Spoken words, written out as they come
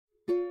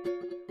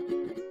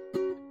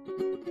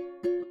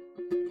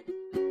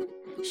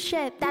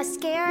shit that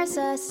scares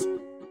us.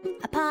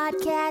 A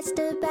podcast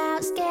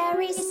about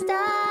scary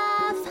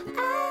stuff.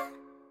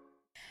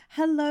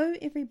 Hello,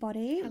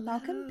 everybody. Hello.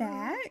 Welcome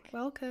back.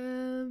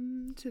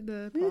 Welcome to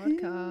the Woohoo.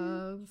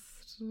 podcast.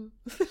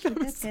 That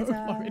was so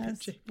low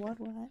energy. What?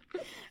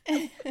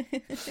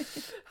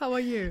 How are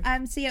you?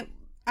 So yeah,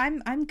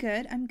 I'm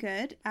good.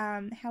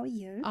 How are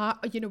you?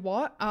 You know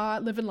what?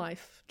 Living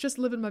life. Just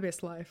living my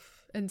best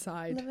life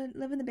inside.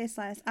 Living the best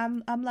life.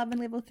 I'm loving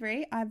level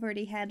 3. I've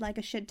already had like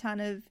a shit ton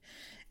of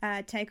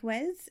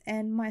takeaways,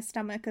 and my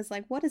stomach is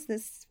like, what is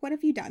this? What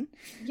have you done?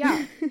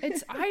 Yeah,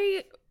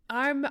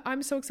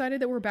 I'm so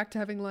excited that we're back to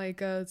having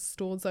like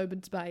stores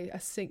open to buy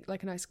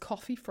a nice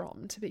coffee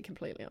from, to be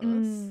completely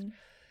honest.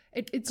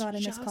 It's God, I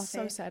miss just so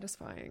coffee.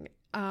 satisfying.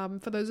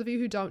 For those of you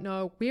who don't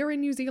know, we're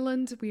in New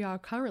Zealand. We are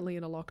currently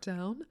in a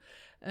lockdown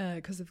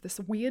because of this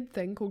weird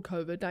thing called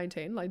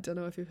COVID-19. I don't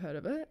know if you've heard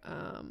of it.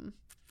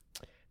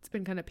 It's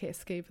been kind of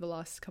pesky for the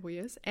last couple of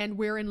years. And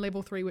we're in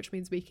level 3, which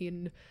means we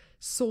can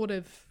sort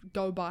of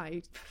go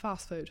buy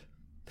fast food.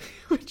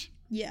 Which,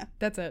 Yeah,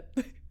 that's it.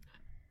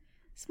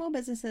 small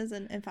businesses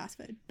and fast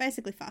food.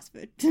 Basically fast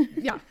food.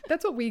 Yeah,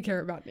 that's what we care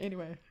about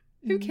anyway.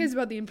 Who cares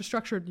about the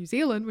infrastructure of New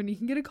Zealand when you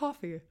can get a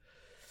coffee?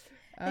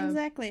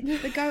 Exactly.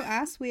 But go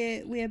us.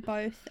 We're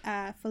both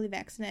fully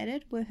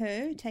vaccinated.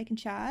 Woohoo! Taking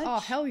charge. Oh,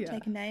 hell yeah.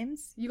 Taking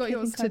names. You got kicking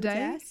yours COVID's today?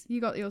 ass.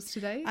 You got yours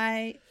today?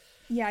 I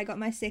got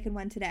my second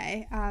one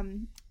today.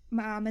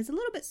 My arm is a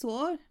little bit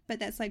sore, but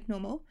that's like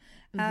normal.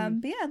 But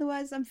yeah,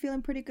 otherwise I'm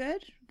feeling pretty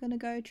good. I'm gonna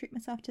go treat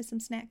myself to some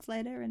snacks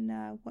later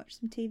and watch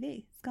some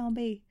TV. It's gonna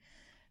be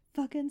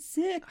fucking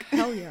sick.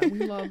 Hell yeah, we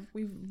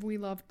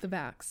love the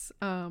vax.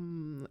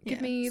 Give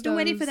me Still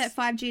waiting for those- that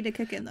 5G to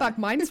kick in though. Fuck,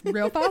 mine's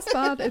real fast,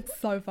 bud. It's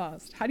so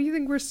fast. How do you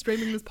think we're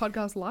streaming this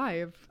podcast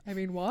live? I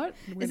mean, what?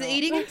 We're Is it not.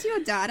 eating into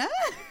your data?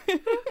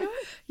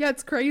 Yeah,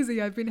 it's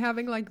crazy. I've been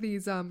having like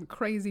these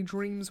crazy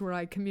dreams where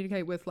I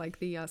communicate with like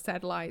the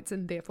satellites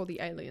and therefore the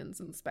aliens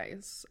in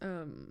space.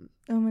 Oh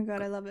my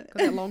god, I love it.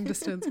 Got that long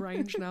distance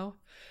range now.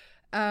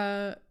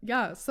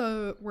 Yeah,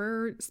 so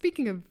we're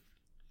speaking of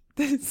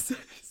this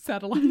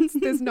satellites.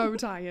 There's no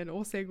tie-in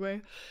or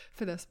segue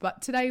for this,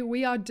 but today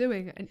we are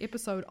doing an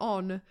episode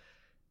on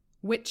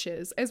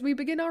witches as we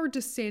begin our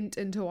descent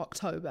into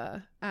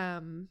October.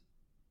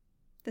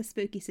 The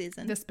spooky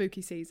season. The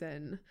spooky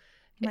season.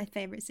 My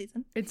favorite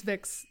season. It's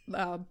Vic's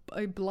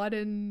blood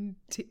and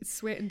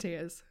sweat and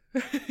tears.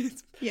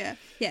 Yeah.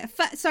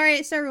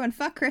 Sorry everyone,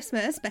 fuck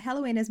Christmas, but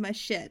Halloween is my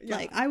shit. Yeah.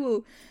 Like I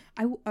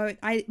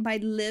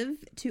live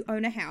to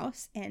own a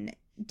house and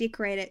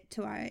decorate it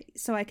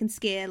so I can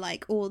scare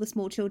like all the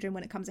small children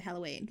when it comes to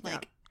Halloween.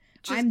 Like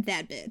I'm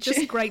that bitch.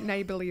 Just great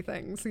neighborly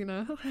things, you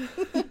know.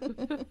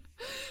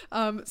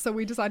 So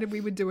we decided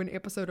we would do an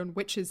episode on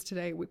witches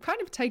today. We've kind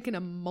of taken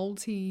a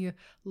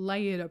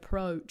multi-layered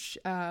approach.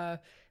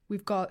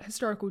 We've got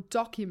historical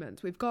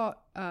documents. We've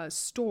got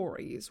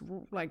stories,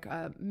 like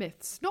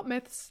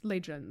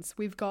legends.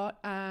 We've got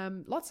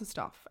lots of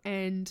stuff.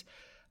 And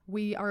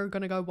we are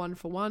going to go one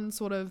for one,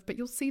 sort of. But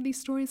you'll see these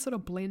stories sort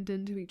of blend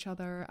into each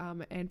other.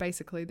 And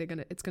basically,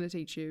 it's going to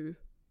teach you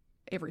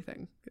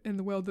everything in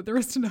the world that there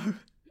is to know.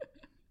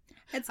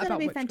 It's going to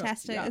be witchcraft.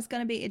 fantastic. Yeah. It's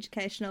going to be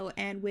educational,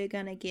 and we're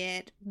going to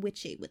get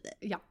witchy with it.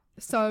 Yeah.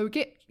 So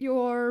get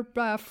your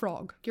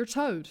frog, your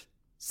toad.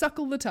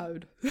 Suckle the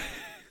toad.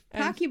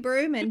 Park your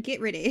broom and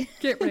get ready.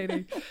 Get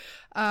ready.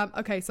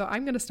 Okay, so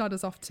I'm going to start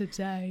us off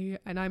today,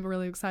 and I'm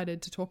really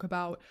excited to talk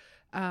about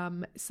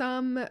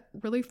some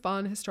really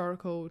fun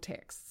historical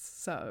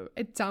texts. So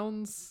it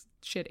sounds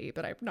shitty,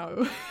 but I'm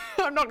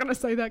not going to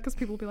say that because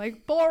people will be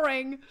like,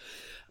 boring.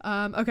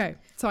 Okay,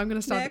 so I'm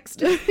going to start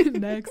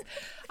next.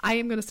 I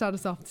am going to start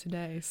us off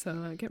today,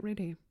 so get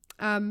ready.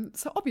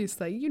 So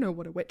obviously, you know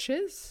what a witch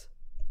is.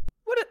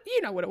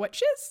 You know what a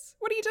witch is?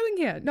 What are you doing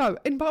here? No,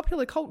 in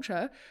popular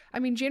culture, I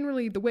mean,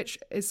 generally the witch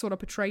is sort of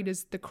portrayed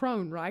as the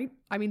crone, right?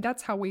 I mean,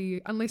 that's how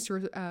unless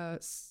you're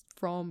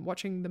from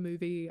watching the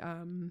movie,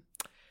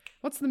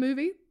 what's the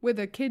movie where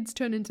the kids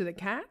turn into the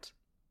cat?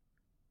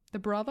 The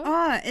brother?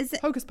 Oh, is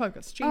it? Hocus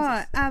Pocus,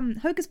 Jesus.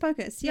 Hocus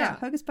Pocus. Yeah, Yeah.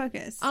 Hocus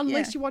Pocus.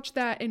 Unless you watch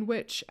that in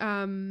which,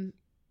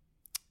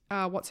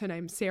 what's her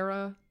name?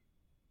 Sarah?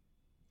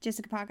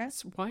 Jessica Parker.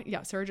 Right?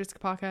 Yeah, Sarah Jessica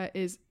Parker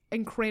is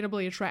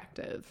incredibly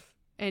attractive.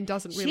 And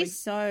doesn't really. She's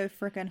so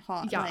freaking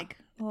hot. Yeah. Like,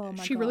 oh my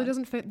god. She really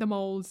doesn't fit the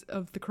molds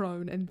of the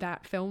crone in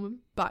that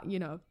film. But, you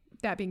know,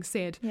 that being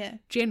said, Yeah.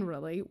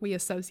 generally we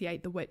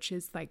associate the witch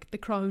as like the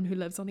crone who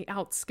lives on the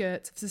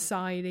outskirts of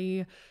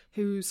society,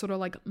 who sort of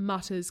like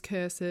mutters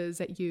curses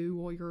at you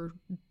or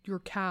your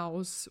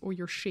cows or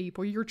your sheep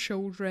or your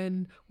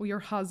children or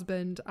your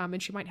husband.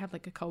 And she might have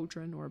like a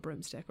cauldron or a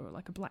broomstick or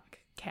like a black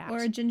cat. Or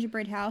a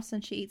gingerbread house,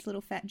 and she eats little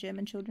fat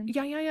German children.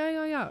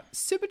 Yeah.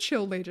 Super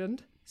chill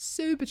legend.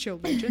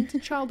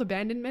 Child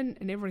abandonment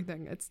and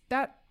everything. It's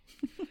that.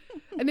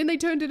 And then they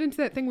turned it into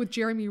that thing with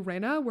Jeremy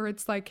Renner where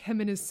it's like him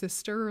and his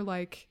sister,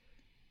 like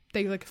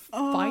they like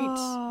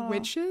fight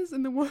witches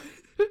in the world.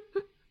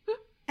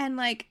 And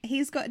like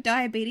he's got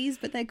diabetes,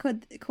 but they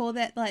could call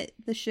that like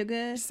the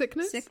sugar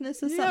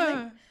Sickness or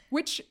something.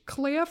 Which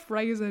Claire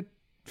Fraser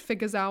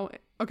figures out,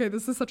 okay,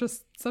 this is such a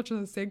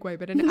segue,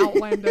 but an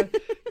Outlander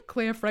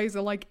Claire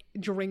Fraser like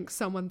drinks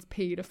someone's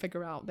pee to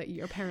figure out that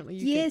you if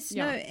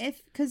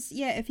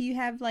you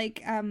have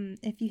like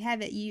if you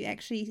have it, you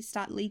actually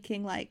start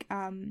leaking like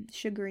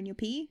sugar in your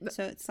pee,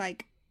 so it's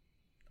like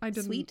I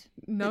didn't sweet.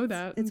 know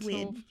that it's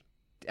until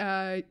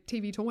weird.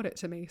 TV taught it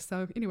to me.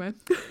 So anyway,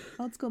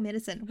 old school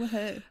medicine.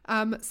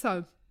 Woohoo.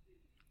 So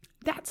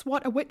that's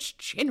what a witch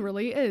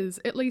generally is,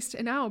 at least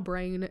in our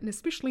brain, and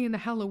especially in the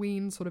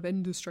Halloween sort of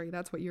industry.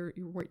 That's what you're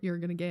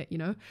going to get, you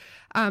know.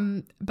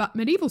 But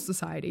medieval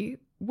society,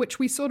 which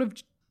we sort of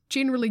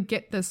generally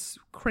get this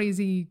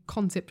crazy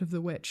concept of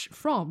the witch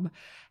from,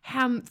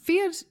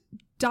 feared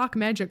dark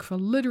magic for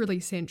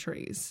literally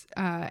centuries.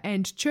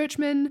 And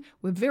churchmen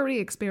were very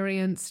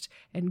experienced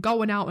in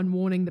going out and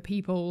warning the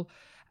people,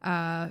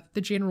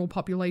 the general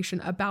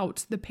population,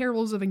 about the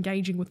perils of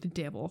engaging with the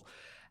devil.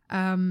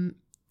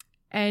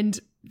 And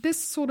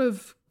this sort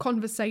of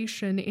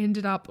conversation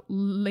ended up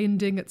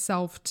lending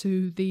itself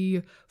to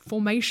the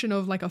formation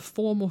of like a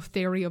formal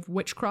theory of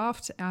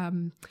witchcraft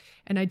and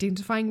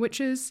identifying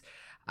witches,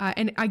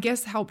 and I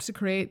guess helped to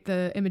create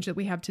the image that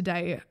we have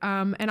today.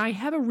 And I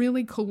have a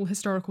really cool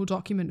historical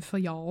document for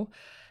y'all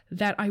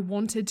that I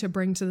wanted to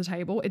bring to the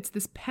table. It's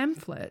this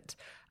pamphlet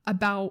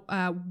about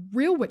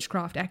real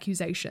witchcraft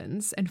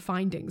accusations and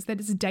findings that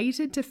is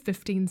dated to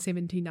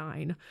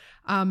 1579.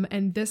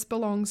 And this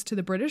belongs to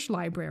the British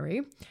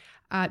Library.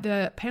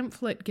 The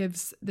pamphlet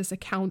gives this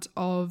account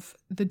of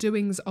the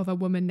doings of a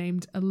woman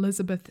named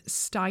Elizabeth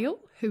Style,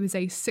 who is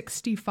a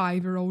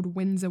 65-year-old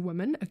Windsor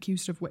woman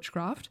accused of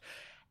witchcraft,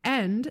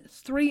 and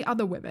 3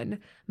 other women,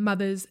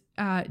 mothers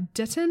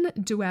Ditton,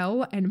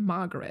 Duell, and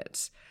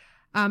Margaret.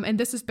 And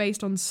this is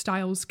based on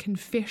Styles'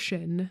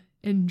 confession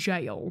in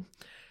jail.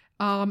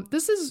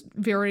 This is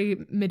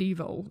very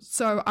medieval,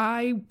 so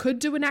I could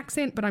do an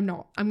accent, but I'm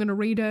not. I'm going to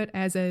read it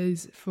as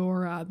is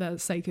for the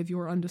sake of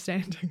your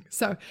understanding.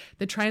 So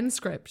the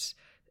transcript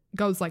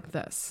goes like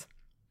this.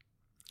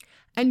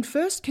 And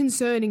first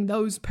concerning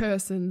those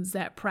persons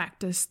that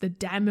practice the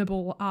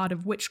damnable art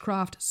of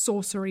witchcraft,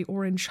 sorcery,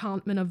 or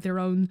enchantment of their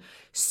own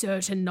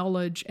certain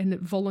knowledge and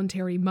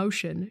voluntary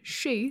motion,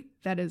 she,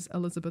 that is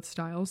Elizabeth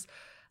Styles,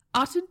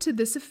 uttered to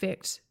this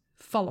effect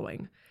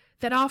following: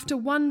 that after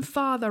one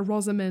Father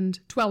Rosamond,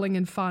 dwelling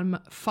in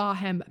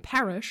Farham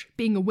parish,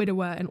 being a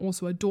widower and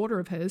also a daughter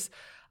of his,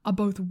 are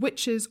both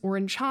witches or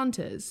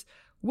enchanters,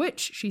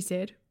 which, she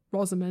said,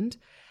 Rosamond,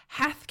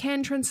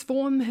 can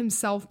transform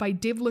himself by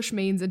devilish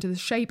means into the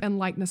shape and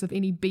likeness of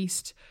any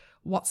beast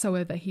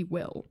whatsoever he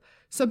will.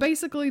 So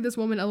basically this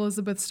woman,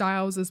 Elizabeth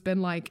Styles, has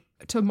been like,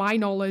 to my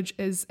knowledge,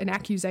 is an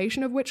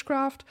accusation of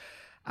witchcraft,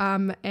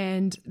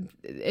 and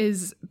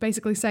is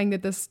basically saying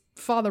that this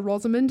Father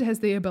Rosamond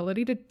has the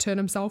ability to turn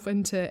himself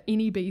into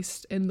any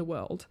beast in the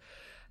world.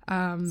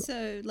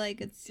 So like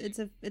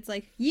it's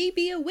like ye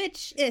be a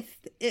witch if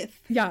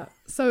yeah.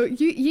 So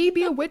ye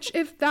be a witch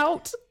if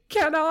thou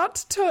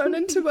cannot turn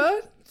into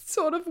a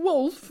sort of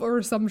wolf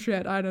or some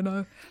shit. I don't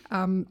know.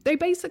 They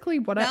basically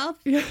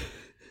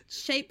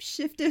shape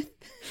shifted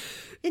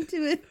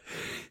into it.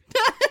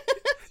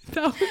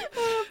 Thou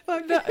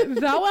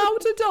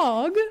art a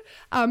dog.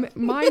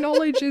 My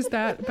knowledge is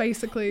that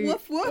basically.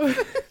 Woof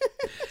woof.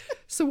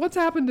 So what's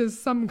happened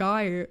is some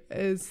guy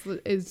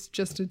is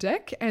just a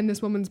dick, and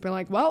this woman's been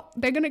like, well,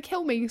 they're gonna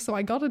kill me, so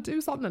I gotta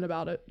do something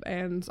about it,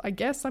 and I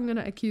guess I'm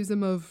gonna accuse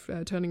him of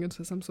turning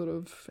into some sort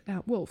of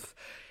wolf.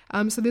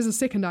 So there's a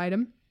second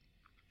item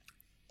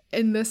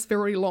in this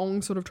very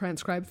long sort of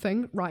transcribed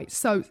thing, right?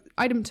 So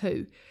item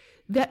 2.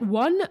 That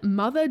one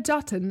Mother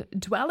Dutton,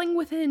 dwelling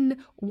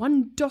within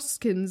one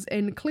Doskins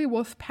in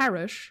Clearworth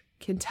parish,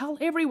 can tell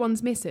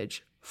everyone's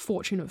message,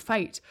 fortune of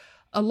fate,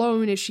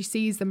 alone as she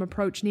sees them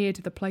approach near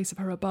to the place of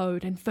her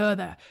abode, and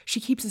further, she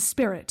keeps a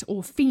spirit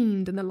or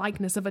fiend in the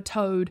likeness of a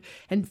toad,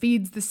 and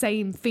feeds the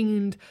same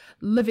fiend,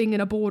 living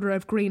in a border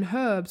of green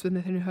herbs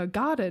within her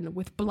garden,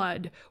 with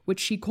blood,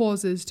 which she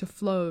causes to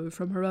flow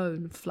from her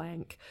own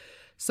flank.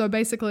 So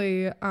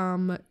basically,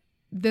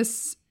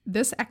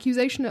 this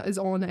accusation is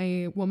on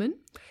a woman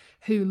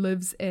who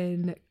lives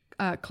in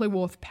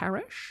Clearworth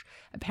parish.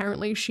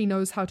 Apparently, she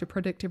knows how to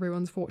predict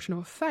everyone's fortune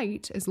or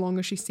fate as long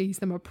as she sees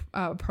them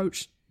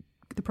approach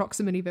the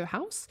proximity of her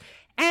house.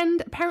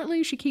 And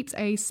apparently, she keeps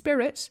a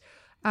spirit,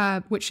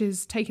 which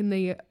has taken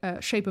the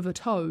shape of a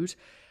toad,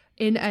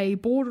 in a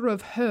border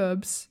of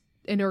herbs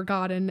in her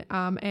garden.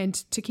 And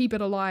to keep it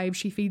alive,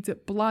 she feeds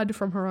it blood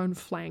from her own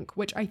flank,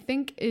 which I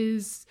think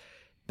is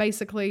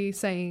basically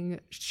saying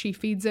she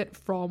feeds it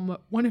from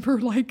one of her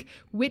like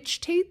witch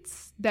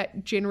teats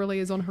that generally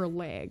is on her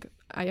leg.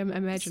 I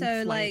imagine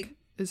so, flank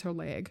is her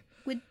leg.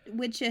 Would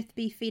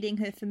be feeding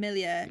her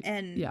familiar,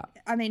 and yeah.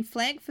 I mean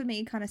flank for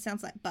me kind of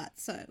sounds like butt.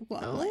 So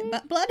what? Like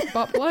butt blood?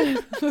 Butt blood?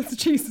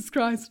 Jesus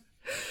Christ!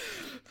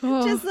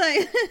 Oh, just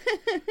like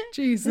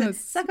Jesus.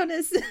 Suck on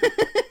this.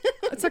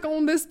 Suck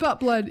on this butt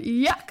blood.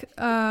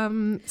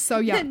 Yuck. So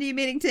yeah. And you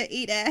meaning to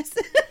eat ass?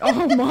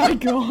 Oh my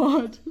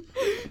god.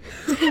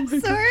 Oh my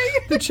Sorry.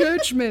 God. The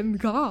churchmen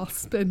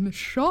gasp in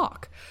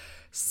shock.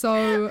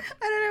 So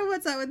I don't know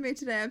what's up with me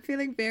today. I'm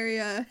feeling very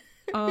that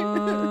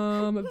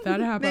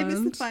happened. maybe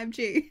it's the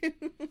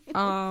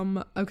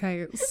 5G.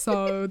 Okay,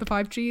 so the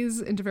 5G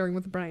is interfering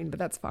with the brain, but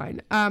that's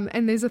fine.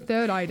 And there's a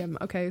third item.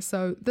 Okay,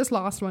 so this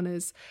last one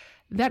is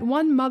that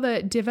one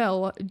Mother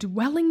Deville,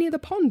 dwelling near the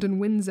pond in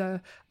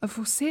Windsor,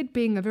 aforesaid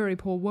being a very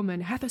poor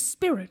woman, hath a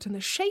spirit in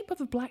the shape of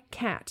a black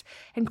cat,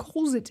 and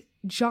calls it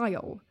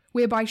Gile,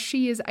 whereby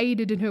she is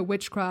aided in her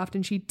witchcraft,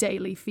 and she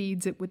daily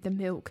feeds it with the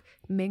milk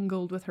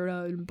mingled with her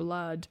own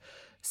blood.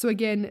 So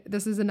again,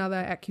 this is another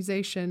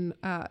accusation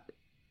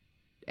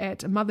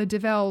at Mother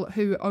Deville,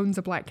 who owns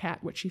a black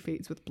cat, which she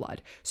feeds with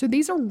blood. So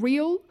these are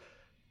real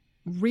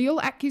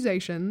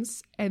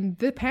accusations, and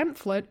the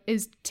pamphlet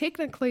is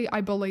technically,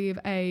 I believe,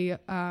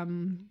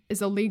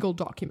 is a legal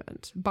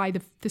document by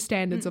the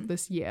standards of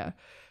this year.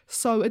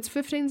 So it's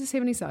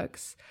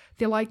 1576.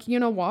 They're like, you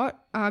know what?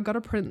 I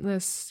gotta print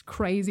this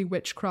crazy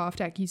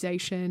witchcraft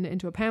accusation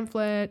into a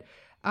pamphlet.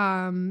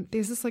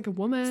 There's this like a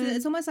woman. So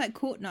it's almost like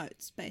court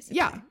notes, basically.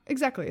 Yeah,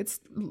 exactly. It's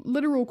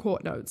literal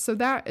court notes. So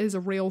that is a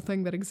real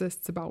thing that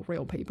exists about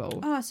real people.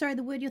 Oh, sorry,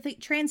 the word you'll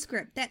think,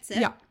 transcript. That's it.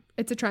 Yeah,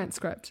 it's a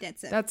transcript.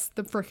 That's it. That's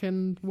the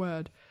frickin'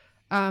 word.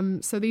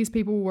 So these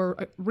people were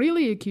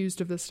really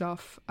accused of this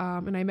stuff,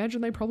 and I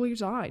imagine they probably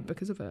died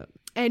because of it.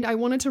 And I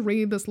wanted to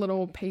read this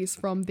little piece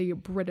from the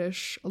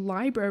British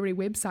Library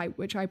website,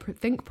 which I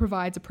think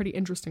provides a pretty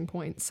interesting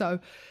point. So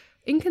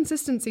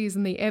inconsistencies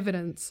in the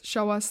evidence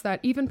show us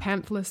that even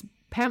pamphlets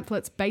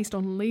based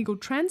on legal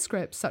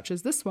transcripts, such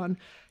as this one,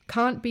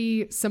 can't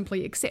be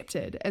simply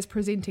accepted as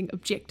presenting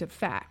objective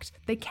fact.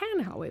 They can,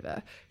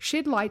 however,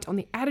 shed light on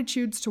the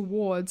attitudes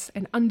towards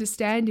and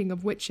understanding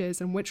of witches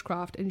and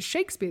witchcraft in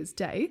Shakespeare's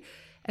day,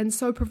 and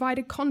so provide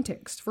a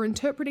context for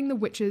interpreting the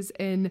witches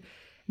in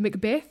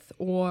Macbeth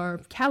or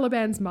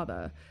Caliban's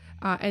mother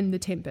and The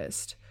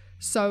Tempest.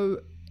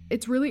 So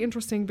it's really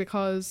interesting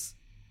because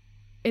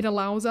it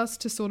allows us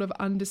to sort of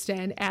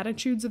understand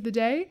attitudes of the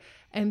day,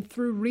 and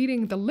through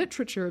reading the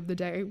literature of the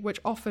day, which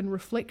often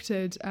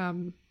reflected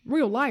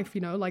real life,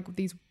 you know, like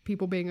these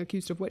people being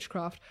accused of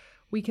witchcraft,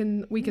 we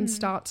can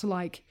start to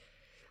like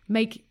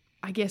make,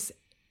 I guess,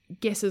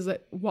 guesses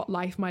at what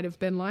life might have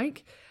been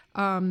like,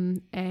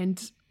 and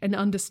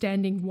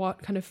understanding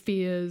what kind of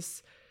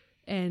fears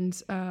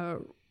and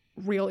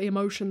real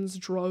emotions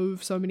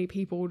drove so many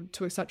people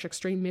to such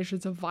extreme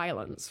measures of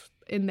violence.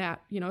 In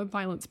that, you know,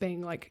 violence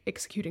being like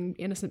executing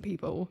innocent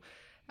people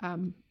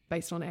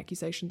based on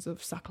accusations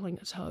of suckling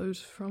a toad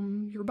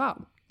from your butt,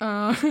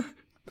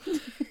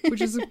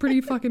 which is a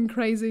pretty fucking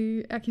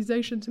crazy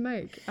accusation to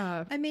make.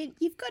 I mean,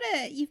 you've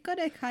got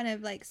to kind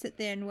of like sit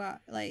there and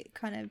like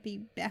kind of be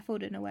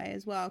baffled in a way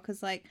as well,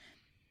 because like,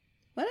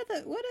 what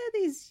are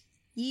these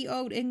ye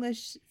old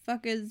English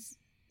fuckers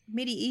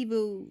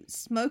medieval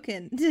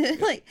smoking?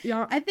 Like,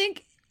 yeah. I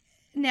think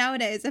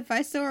nowadays, if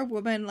I saw a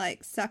woman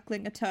like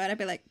suckling a toad, I'd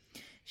be like,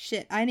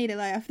 shit, I need to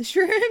lay off the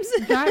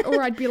shrooms. That,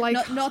 or I'd be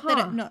like, not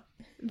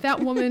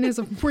that woman has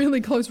a really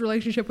close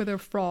relationship with her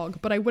frog,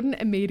 but I wouldn't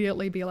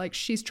immediately be like,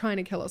 she's trying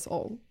to kill us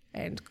all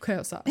and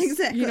curse us.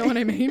 Exactly. You know what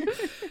I mean?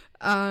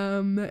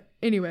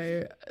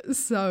 Anyway,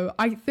 so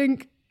I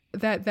think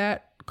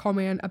that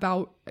comment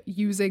about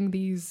using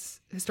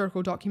these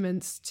historical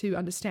documents to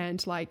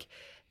understand like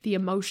the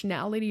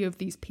emotionality of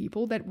these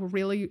people that were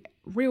really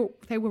real,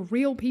 they were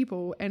real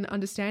people, and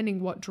understanding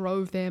what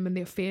drove them and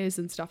their fears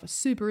and stuff is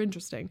super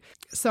interesting.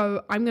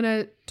 So I'm going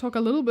to talk a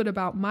little bit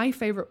about my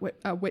favorite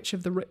witch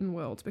of the written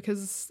world,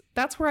 because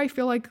that's where I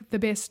feel like the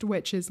best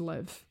witches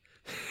live,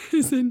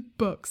 is in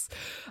books.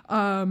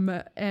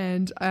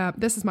 And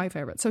this is my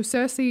favorite. So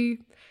Circe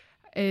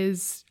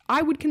is,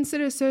 I would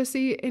consider Circe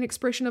an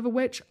expression of a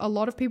witch. A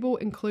lot of people,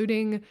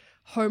 including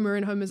Homer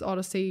in Homer's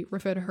Odyssey,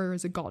 refer to her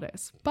as a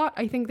goddess, but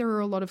I think there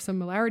are a lot of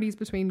similarities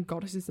between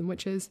goddesses and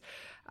witches,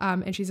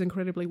 and she's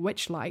incredibly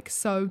witch-like.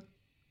 So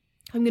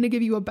I'm going to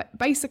give you a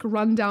basic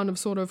rundown of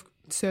sort of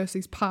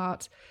Circe's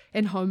part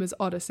in Homer's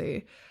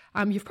Odyssey.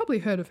 You've probably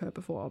heard of her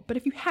before, but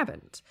if you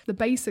haven't, the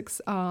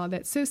basics are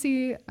that Circe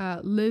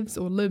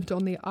lived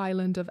on the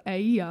island of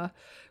Aea,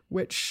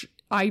 which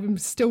I'm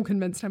still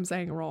convinced I'm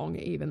saying wrong,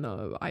 even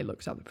though I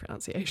looked up the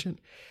pronunciation.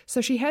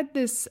 So she had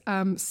this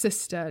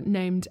sister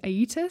named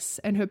Aeetes,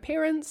 and her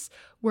parents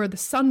were the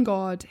sun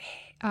god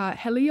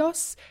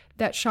Helios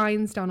that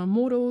shines down on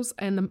mortals,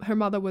 and her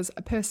mother was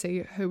Perse,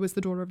 who was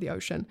the daughter of the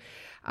ocean.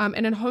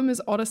 And in Homer's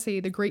Odyssey,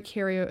 the Greek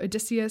hero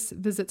Odysseus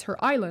visits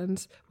her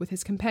island with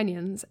his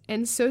companions,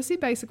 and Circe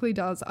basically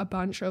does a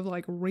bunch of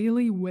like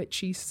really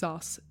witchy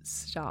sus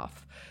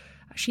stuff.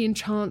 She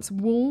enchants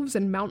wolves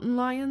and mountain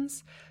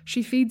lions.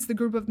 She feeds the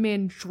group of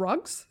men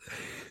drugs,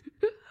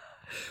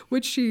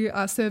 which she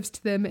serves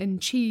to them in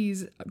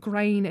cheese,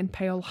 grain, and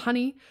pale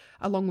honey,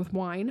 along with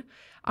wine.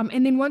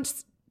 And then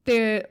once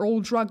they're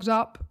all drugged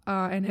up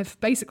and have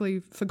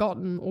basically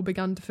forgotten or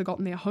begun to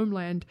forgotten their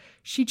homeland,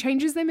 she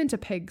changes them into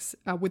pigs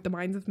with the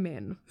minds of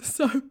men.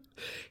 So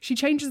she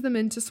changes them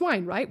into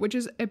swine, right? Which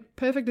is a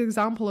perfect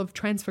example of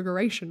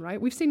transfiguration,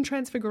 right? We've seen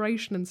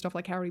transfiguration and stuff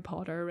like Harry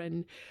Potter,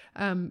 and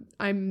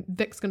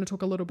Vic's going to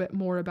talk a little bit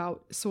more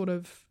about sort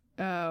of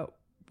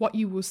what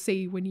you will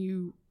see when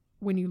you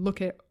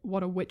look at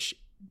what a witch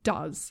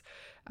does,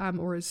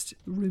 or is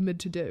rumored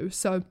to do.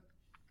 So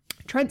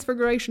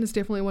transfiguration is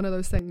definitely one of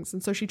those things.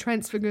 And so she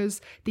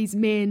transfigures these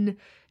men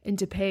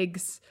into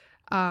pigs,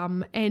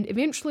 and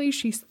eventually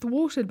she's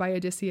thwarted by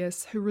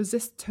Odysseus, who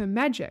resists her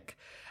magic.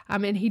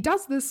 And he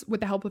does this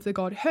with the help of the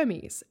god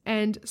Hermes.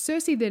 And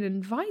Circe then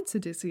invites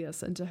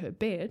Odysseus into her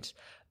bed,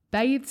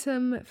 bathes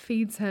him,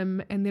 feeds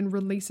him, and then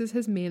releases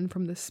his men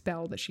from the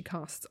spell that she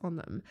casts on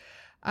them.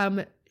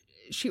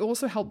 She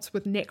also helps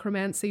with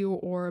necromancy,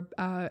 or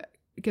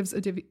gives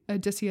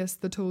Odysseus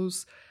the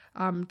tools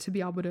to be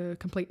able to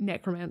complete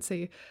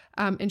necromancy.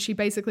 And she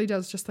basically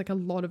does just like a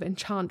lot of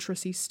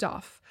enchantressy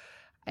stuff.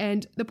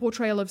 And the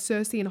portrayal of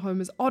Circe in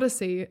Homer's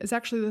Odyssey is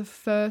actually the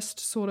first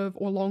sort of,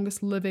 or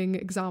longest living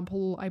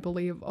example, I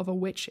believe, of a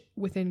witch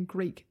within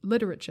Greek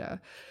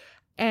literature.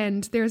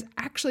 And there's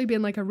actually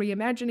been like a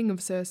reimagining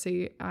of Circe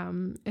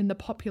in the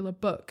popular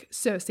book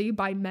Circe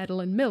by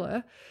Madeline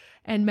Miller.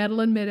 And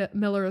Madeline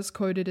Miller is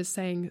quoted as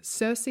saying,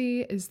 Circe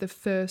is the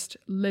first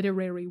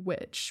literary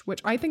witch,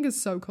 which I think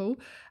is so cool,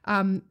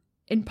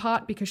 in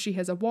part because she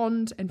has a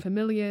wand and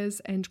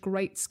familiars and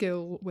great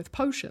skill with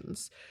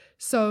potions.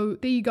 So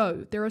there you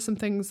go. There are some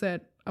things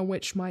that a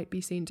witch might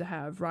be seen to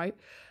have, right?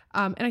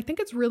 And I think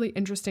it's really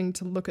interesting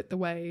to look at the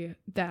way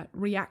that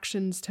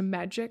reactions to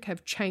magic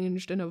have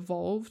changed and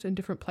evolved in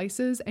different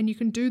places. And you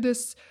can do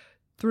this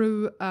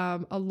through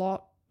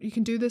You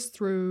can do this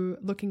through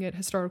looking at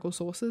historical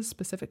sources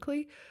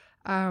specifically.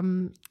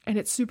 And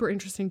it's super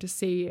interesting to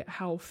see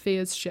how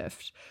fears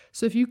shift.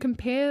 So if you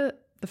compare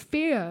the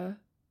fear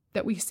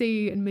that we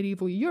see in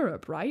medieval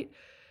Europe, right,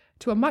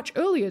 to a much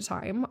earlier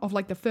time of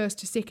like the 1st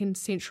to 2nd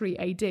century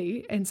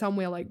AD and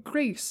somewhere like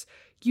Greece,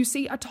 you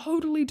see a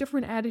totally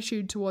different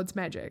attitude towards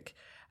magic.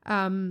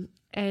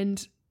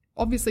 And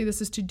obviously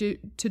this is to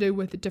do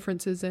with the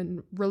differences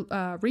in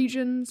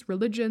regions,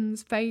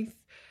 religions, faith,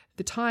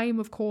 the time,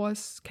 of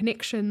course,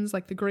 connections,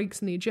 like the Greeks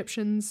and the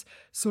Egyptians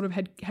sort of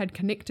had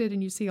connected,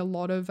 and you see a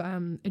lot of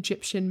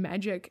Egyptian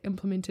magic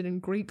implemented in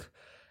Greek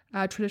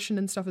tradition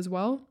and stuff as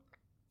well.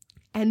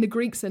 And the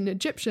Greeks and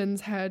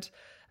Egyptians had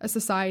a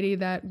society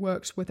that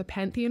worked with a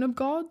pantheon of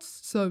gods,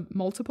 so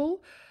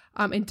multiple,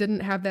 and didn't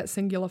have that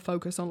singular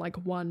focus on like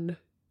one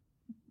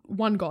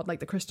god like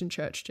the Christian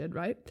church did,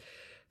 right?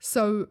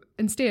 So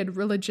instead,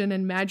 religion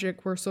and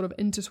magic were sort of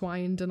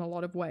intertwined in a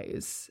lot of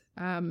ways.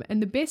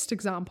 And the best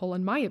example,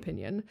 in my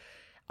opinion,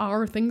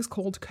 are things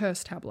called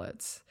curse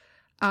tablets.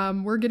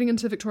 We're getting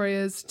into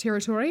Victoria's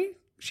territory.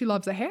 She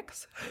loves a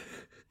hex.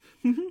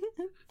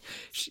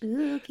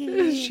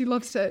 She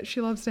loves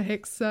to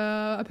hex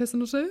a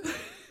person or two.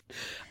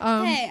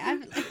 Hey,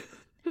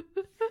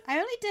 I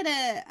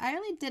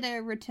only did a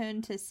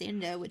return to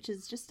sender, which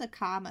is just a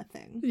karma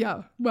thing.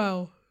 Yeah,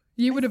 well,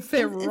 you would have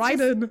fit right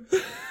in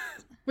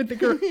with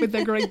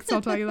the Greeks,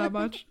 I'll tell you that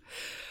much.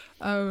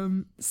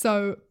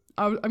 So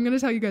I'm going to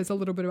tell you guys a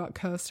little bit about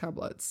curse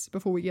tablets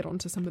before we get on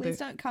to some of the... Please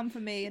don't come for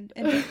me and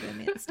burn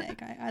me at the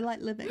stake. I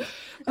like living.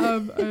 I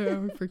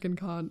freaking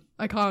can't.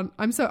 I can't.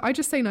 I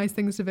just say nice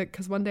things to Vic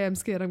because one day I'm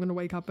scared I'm going to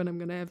wake up and I'm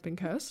going to have been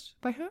cursed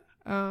by her.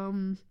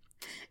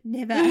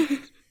 Never.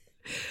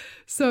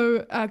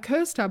 So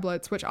curse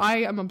tablets, which I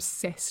am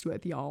obsessed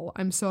with, y'all.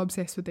 I'm so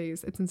obsessed with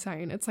these. It's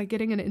insane. It's like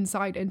getting an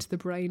insight into the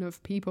brain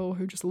of people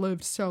who just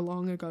lived so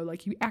long ago.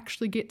 Like you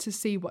actually get to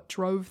see what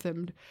drove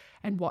them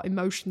and what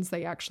emotions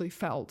they actually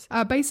felt.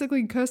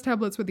 Basically, curse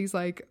tablets were these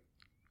like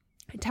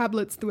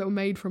tablets that were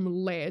made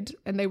from lead,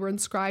 and they were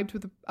inscribed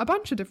with a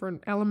bunch of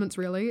different elements,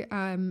 really.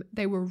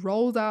 They were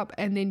rolled up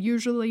and then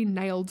usually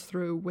nailed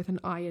through with an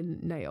iron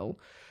nail.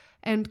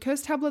 And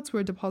curse tablets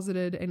were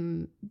deposited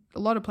in a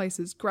lot of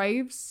places,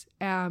 graves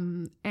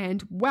and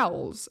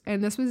wells.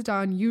 And this was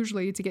done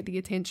usually to get the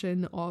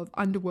attention of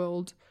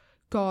underworld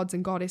gods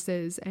and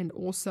goddesses, and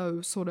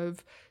also sort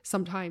of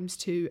sometimes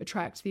to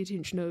attract the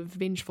attention of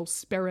vengeful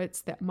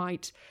spirits that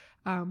might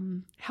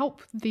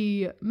help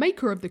the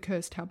maker of the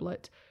curse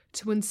tablet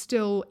to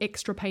instill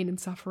extra pain and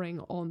suffering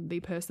on the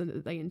person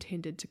that they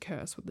intended to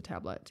curse with the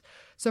tablet.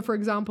 So, for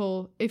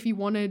example, if you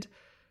wanted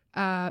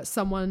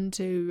someone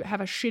to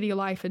have a shitty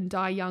life and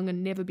die young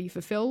and never be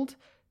fulfilled,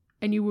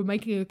 and you were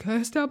making a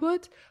curse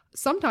tablet,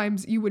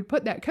 sometimes you would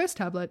put that curse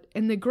tablet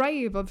in the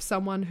grave of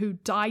someone who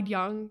died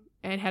young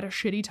and had a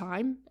shitty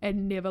time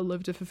and never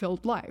lived a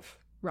fulfilled life,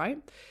 right?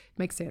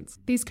 Makes sense.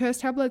 These curse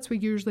tablets were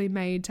usually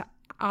made to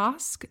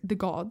ask the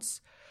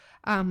gods,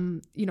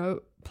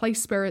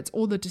 place spirits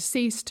or the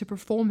deceased to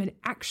perform an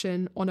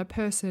action on a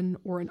person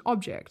or an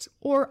object,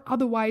 or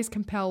otherwise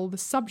compel the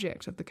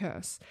subject of the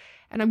curse.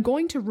 And I'm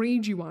going to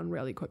read you one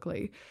really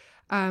quickly.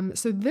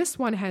 So this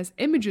one has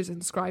images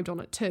inscribed on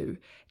it too.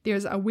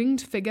 There's a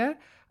winged figure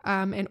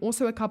and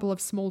also a couple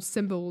of small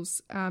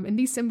symbols. And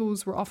these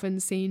symbols were often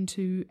seen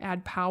to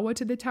add power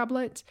to the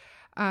tablet,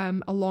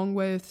 along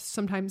with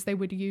sometimes they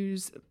would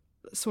use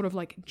sort of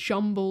like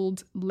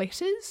jumbled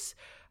letters,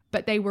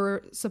 but they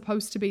were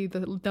supposed to be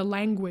the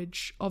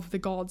language of the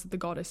gods, the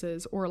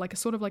goddesses, or like a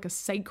sort of like a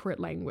sacred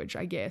language,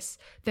 I guess,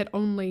 that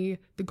only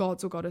the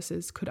gods or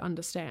goddesses could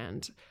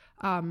understand.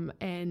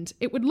 And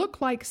it would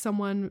look like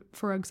someone,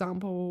 for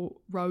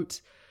example,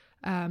 wrote,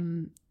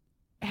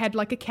 had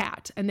like a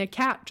cat, and their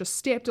cat just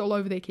stepped all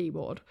over their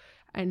keyboard,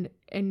 and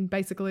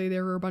basically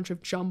there were a bunch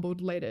of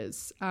jumbled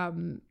letters.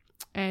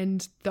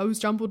 And those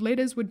jumbled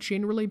letters would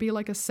generally be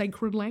like a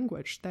sacred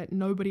language that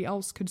nobody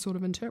else could sort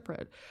of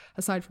interpret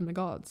aside from the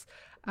gods.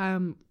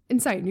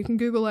 Insane. You can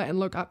Google it and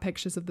look up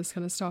pictures of this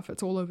kind of stuff.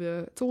 It's all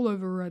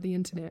over the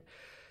internet.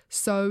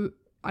 So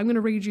I'm going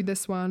to read you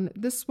this one.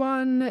 This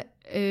one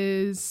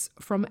is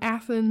from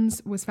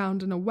Athens, was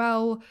found in a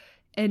well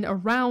in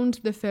around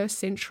the 1st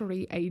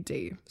century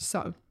AD.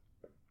 So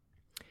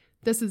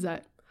this is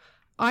it.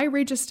 I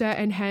register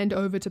and hand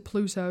over to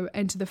Pluto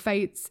and to the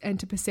Fates and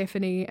to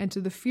Persephone and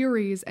to the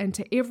Furies and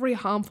to every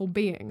harmful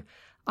being.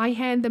 I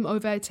hand them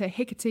over to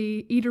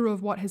Hecate, eater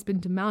of what has been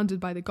demanded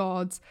by the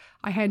gods.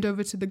 I hand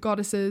over to the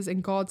goddesses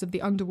and gods of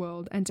the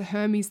underworld, and to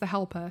Hermes the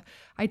helper.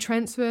 I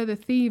transfer the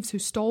thieves who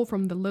stole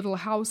from the little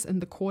house in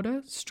the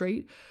quarter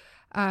street,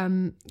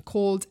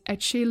 called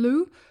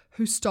Achelu,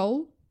 who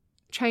stole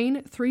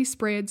chain, 3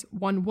 spreads,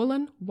 1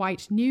 woolen,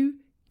 white new,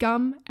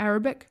 gum,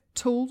 Arabic,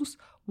 tools,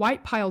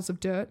 white piles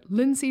of dirt,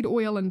 linseed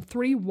oil, and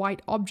 3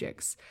 white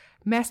objects,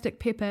 mastic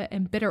pepper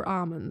and bitter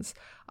almonds.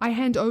 I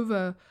hand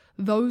over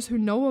those who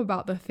know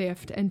about the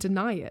theft and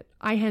deny it.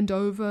 I hand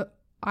over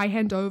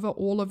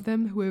all of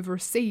them who have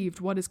received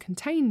what is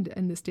contained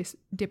in this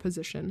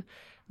deposition.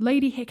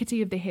 Lady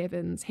Hecate of the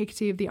heavens,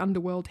 Hecate of the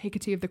underworld,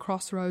 Hecate of the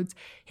crossroads,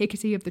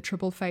 Hecate of the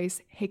triple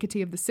face,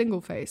 Hecate of the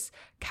single face,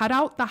 cut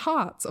out the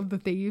hearts of the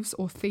thieves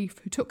or thief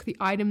who took the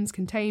items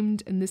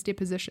contained in this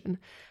deposition,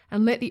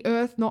 and let the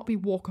earth not be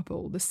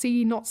walkable, the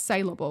sea not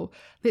sailable,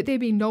 let there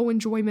be no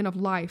enjoyment of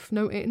life,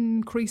 no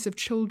increase of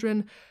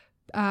children,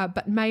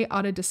 but may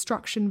utter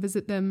destruction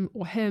visit them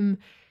or him.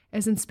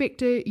 As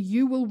inspector,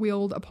 you will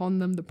wield upon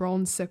them the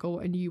bronze sickle,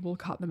 and you will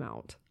cut them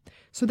out.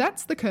 So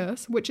that's the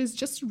curse, which is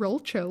just real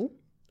chill.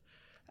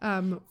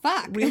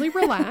 Really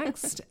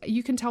relaxed.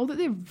 You can tell that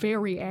they're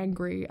very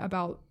angry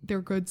about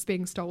their goods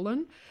being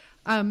stolen.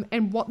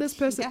 And what this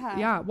person,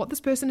 what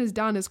this person has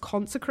done is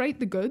consecrate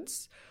the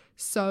goods.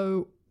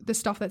 So the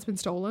stuff that's been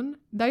stolen,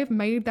 they've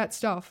made that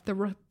stuff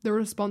the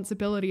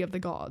responsibility of the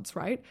gods,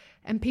 right?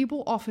 And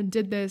people often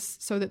did this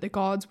so that the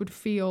gods would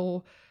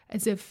feel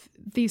as if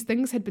these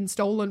things had been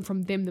stolen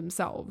from them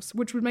themselves,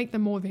 which would make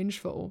them more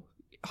vengeful.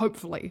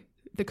 Hopefully,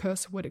 the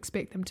curse would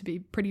expect them to be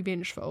pretty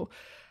vengeful.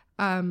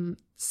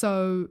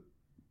 So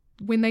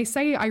when they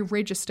say I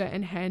register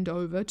and hand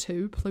over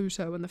to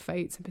Pluto and the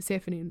Fates and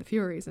Persephone and the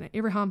Furies and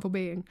every harmful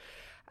being,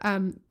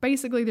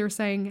 basically they're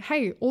saying,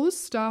 hey, all this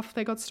stuff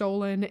that got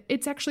stolen,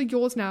 it's actually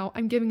yours now.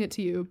 I'm giving it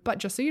to you. But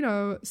just so you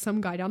know,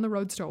 some guy down the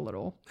road stole it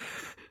all.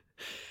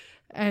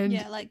 And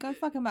yeah, like, go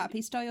fuck him up.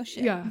 He stole your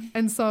shit. Yeah.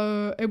 And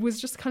so it was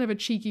just kind of a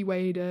cheeky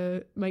way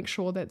to make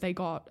sure that they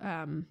got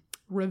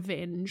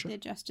revenge. They're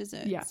just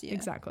desserts. Yeah,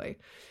 exactly.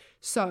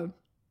 So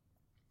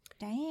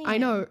damn. I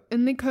know.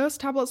 And the curse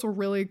tablets were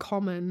really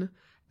common,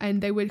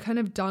 and they were kind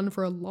of done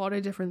for a lot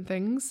of different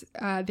things.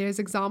 There's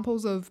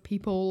examples of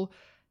people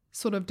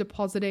sort of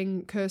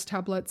depositing curse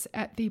tablets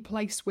at the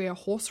place where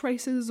horse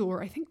races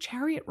or I think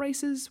chariot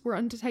races were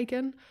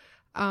undertaken.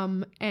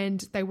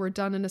 And they were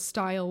done in a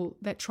style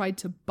that tried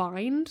to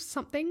bind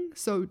something.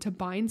 So to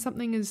bind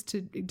something is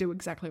to do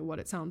exactly what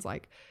it sounds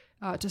like,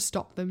 to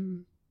stop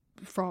them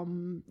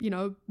from,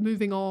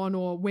 moving on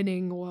or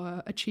winning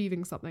or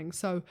achieving something.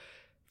 So,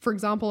 for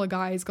example, a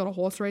guy's got a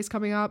horse race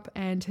coming up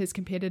and his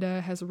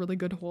competitor has a really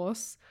good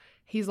horse.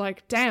 He's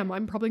like, damn,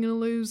 I'm probably going to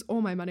lose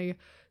all my money.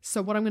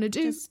 So what I'm going to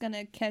do... Just going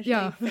to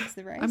casually fix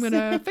the race. I'm going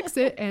to fix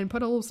it and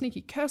put a little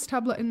sneaky curse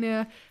tablet in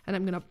there, and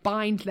I'm going to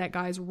bind that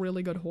guy's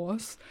really good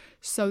horse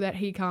so that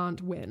he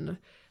can't win.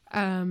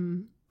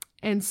 And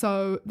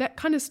so that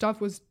kind of stuff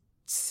was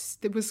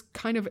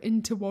kind of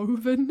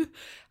interwoven.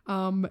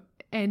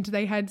 And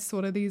they had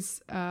sort of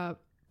these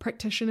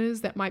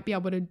practitioners that might be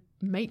able to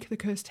make the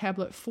curse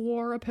tablet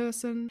for a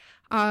person.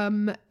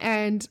 And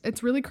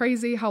it's really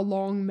crazy how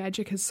long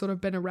magic has sort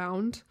of been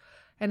around,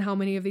 and how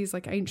many of these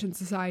like ancient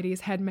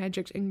societies had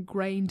magic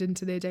ingrained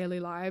into their daily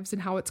lives,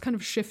 and how it's kind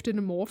of shifted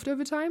and morphed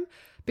over time,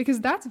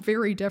 because that's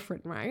very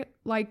different, right?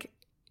 Like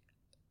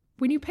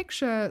when you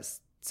picture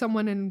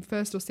someone in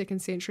 1st or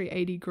 2nd century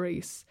AD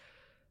Greece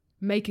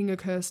making a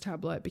curse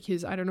tablet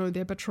because, I don't know,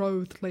 their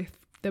betrothed left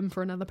them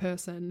for another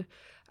person,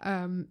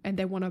 and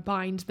they want to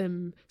bind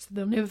them so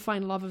they'll never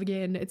find love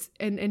again.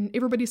 And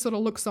everybody sort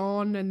of looks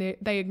on and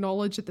they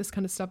acknowledge that this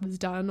kind of stuff is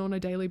done on a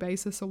daily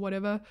basis or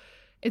whatever.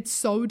 It's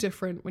so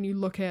different when you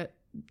look at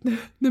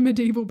the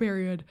medieval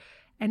period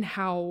and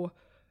how,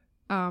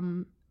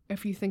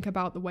 if you think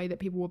about the way that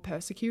people were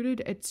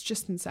persecuted, it's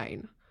just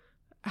insane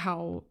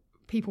how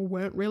people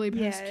weren't really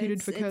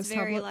persecuted for curse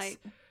very, tablets. Like,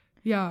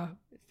 yeah,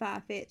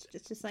 far-fetched.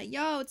 It's just like,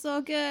 yo, it's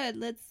all good.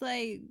 Let's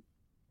like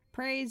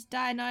praise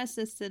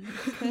Dionysus and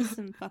curse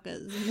some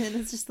fuckers. And then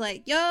it's just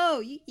like,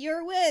 yo, you're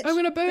a witch. I'm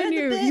gonna burn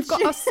you. You've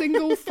got a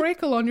single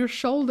freckle on your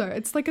shoulder.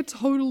 It's like a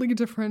totally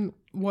different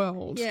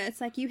world. Yeah, it's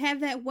like you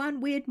have that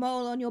one weird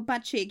mole on your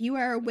butt cheek. You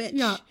are a witch.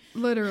 Yeah,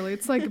 literally.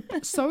 It's like,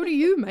 so do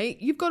you,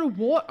 mate. You've got a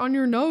wart on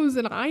your nose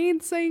and I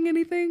ain't saying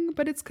anything,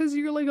 but it's because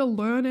you're like a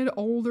learned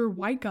older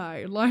white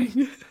guy, like,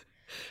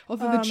 of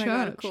the church.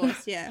 God, of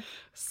course, yeah.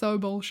 So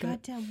bullshit.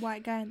 Goddamn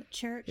white guy in the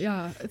church.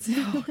 Yeah, it's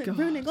oh god,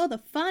 ruining all the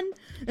fun.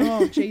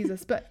 Oh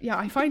Jesus. But yeah,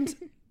 I find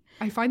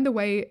the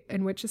way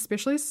in which,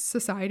 especially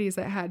societies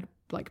that had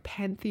like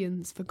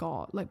pantheons for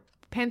God, like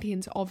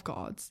pantheons of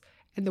gods,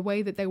 and the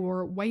way that they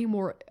were way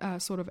more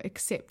sort of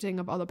accepting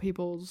of other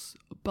people's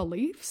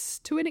beliefs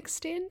to an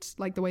extent,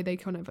 like the way they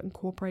kind of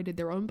incorporated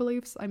their own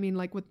beliefs. I mean,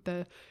 like with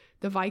the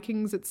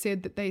Vikings, it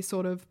said that they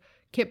sort of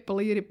kept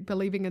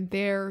believing in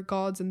their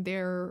gods and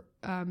their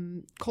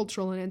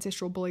cultural and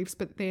ancestral beliefs,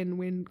 but then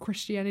when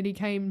Christianity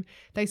came,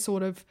 they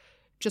sort of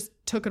just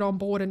took it on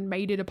board and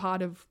made it a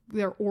part of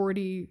their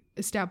already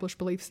established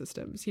belief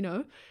systems, you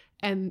know?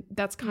 And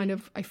that's kind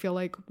of, I feel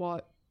like,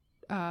 what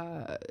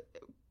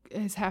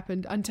has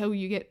happened until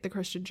you get the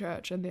Christian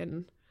church, and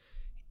then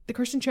the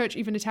Christian church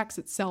even attacks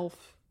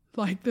itself,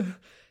 like the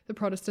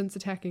Protestants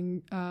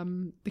attacking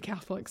the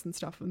Catholics and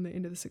stuff in the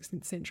end of the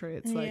 16th century.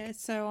 It's like, yeah,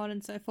 so on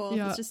and so forth.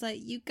 Yeah. It's just like,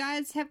 you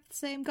guys have the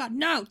same God.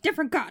 No,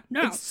 different God.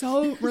 No. it's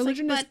so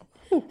religion like,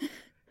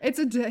 is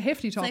it's a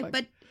hefty It's topic. like,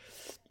 but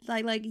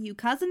like you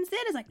cousins then?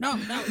 It's like, no.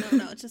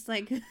 It's just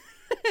like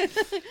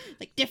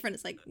like different.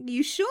 It's like,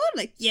 you sure?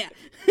 Like, yeah.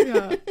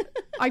 Yeah,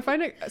 I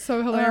find it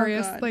so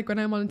hilarious, God. like when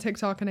I'm on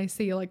TikTok and I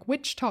see like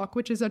witch talk,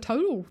 which is a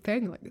total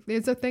thing. Like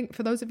there's a thing,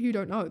 for those of you who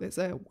don't know, there's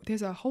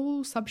a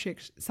whole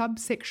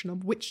subsection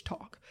of witch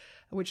talk,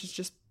 which is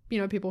just, you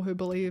know, people who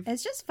believe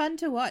It's just fun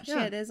to watch.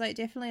 Yeah. Yeah, there's like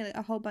definitely like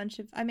a whole bunch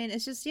of, I mean,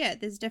 it's just, yeah,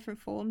 there's different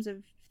forms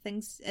of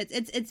things.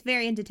 It's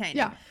very entertaining.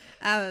 Yeah.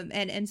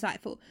 And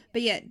insightful.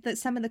 But yeah,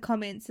 some of the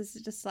comments is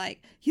just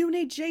like, you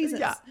need Jesus.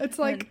 yeah, it's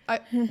like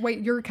wait,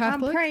 you're a I'm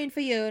Catholic? praying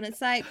for you, and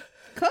it's like,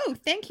 cool,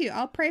 thank you.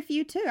 I'll pray for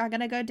you too. I'm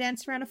gonna go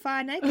dance around a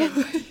fire naked.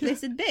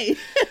 Blessed be.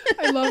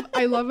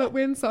 I love it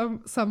when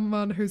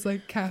someone who's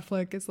like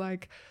Catholic is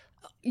like,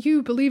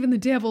 you believe in the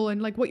devil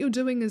and like what you're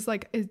doing is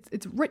like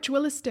it's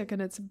ritualistic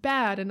and it's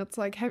bad, and it's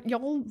like,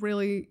 y'all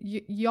really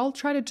y'all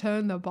try to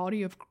turn the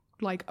body of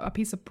like a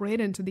piece of bread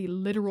into the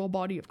literal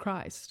body of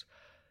Christ.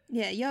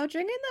 Yeah, you're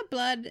drinking the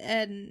blood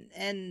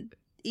and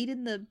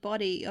eating the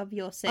body of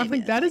your savior. I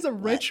think that is a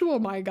what? ritual,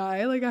 my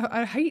guy. Like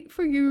I hate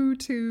for you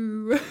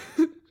to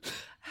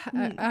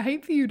I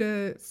hate for you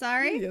to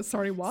Sorry? Yeah,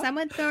 sorry, what?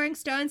 Someone throwing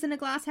stones in a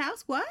glass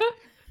house? What?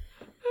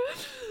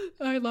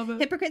 I love it.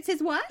 Hypocrite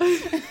says what?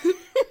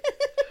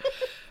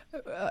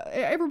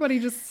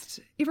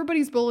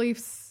 Everybody's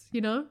beliefs,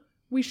 you know?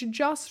 We should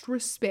just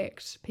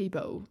respect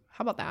people.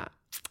 How about that?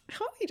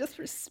 How about we just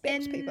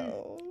respect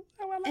people?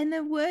 In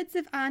the words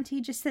of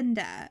Auntie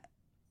Jacinda,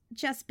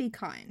 just be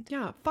kind.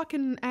 Yeah,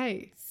 fucking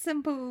A.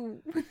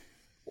 Simple.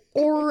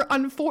 Or,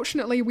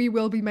 unfortunately, we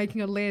will be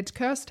making a lead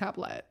curse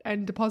tablet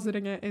and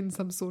depositing it in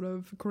some sort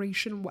of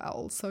Grecian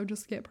well, so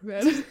just get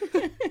prepared.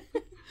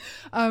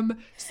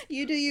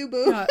 You do you,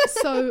 boo.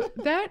 So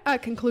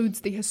that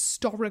concludes the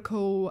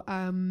historical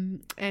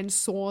and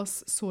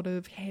source sort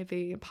of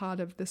heavy part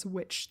of this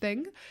witch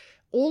thing.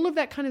 All of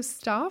that kind of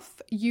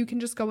stuff, you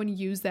can just go and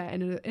use that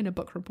in a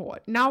book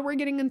report. Now we're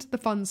getting into the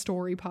fun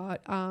story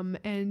part,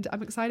 and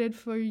I'm excited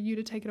for you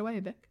to take it away,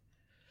 Vic.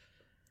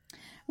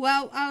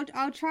 Well,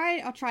 I'll try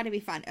to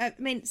be fun. I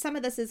mean, some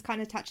of this is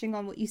kind of touching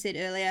on what you said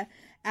earlier.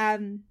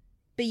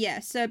 But yeah,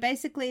 so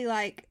basically,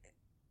 like,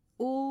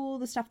 all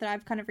the stuff that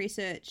I've kind of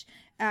researched,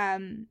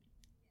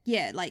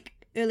 yeah, like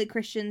early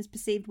Christians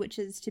perceived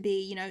witches to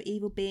be, you know,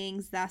 evil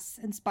beings,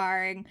 thus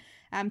inspiring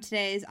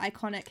today's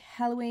iconic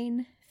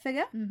Halloween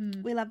figure.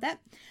 Mm-hmm. We love that.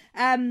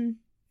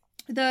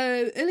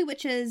 Though early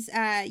witches,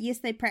 yes,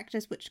 they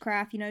practiced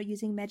witchcraft, you know,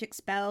 using magic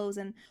spells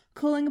and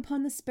calling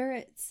upon the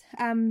spirits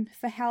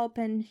for help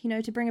and, you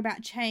know, to bring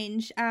about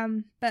change.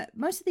 But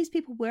most of these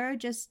people were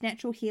just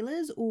natural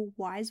healers or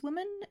wise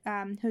women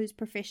whose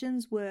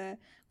professions were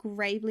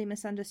gravely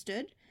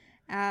misunderstood.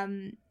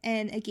 And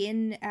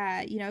again,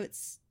 you know,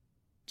 it's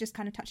just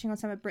kind of touching on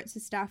some of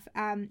Britz's stuff.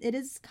 It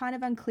is kind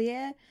of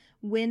unclear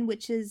when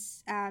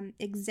witches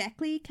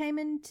exactly came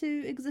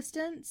into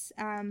existence,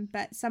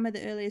 but some of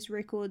the earliest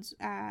records,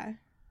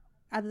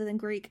 other than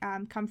Greek,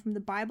 come from the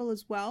Bible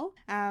as well,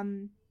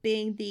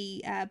 being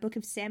the Book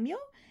of Samuel,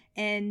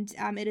 and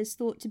it is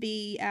thought to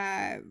be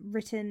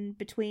written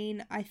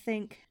between, I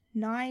think,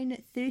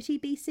 930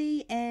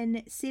 BC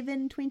and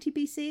 720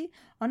 BC.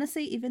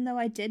 Honestly, even though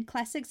I did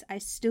classics, I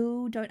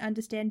still don't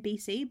understand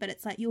BC, but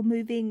it's like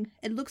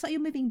it looks like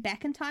you're moving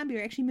back in time, but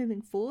you're actually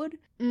moving forward.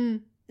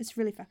 It's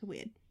really fucking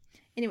weird.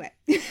 Anyway,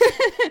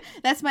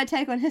 that's my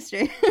take on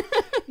history.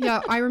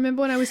 Yeah, I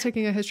remember when I was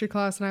taking a history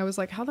class and I was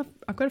like, I've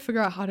got to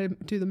figure out how to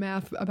do the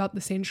math about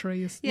the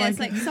centuries. Yeah, it's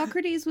like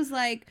Socrates was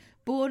like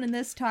born in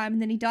this time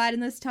and then he died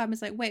in this time.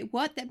 It's like, wait,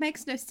 what? That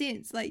makes no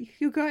sense.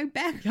 Like, you're going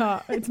back.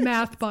 Yeah, it's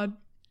math, bud.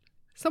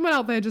 Someone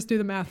out there just do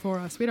the math for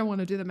us. We don't want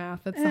to do the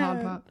math. That's the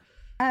hard part.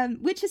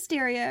 Witch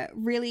hysteria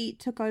really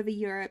took over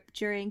Europe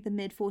during the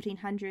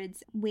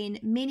mid-1400s when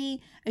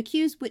many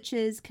accused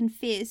witches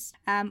confessed,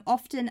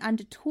 often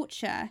under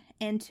torture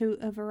and to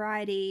a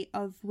variety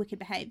of wicked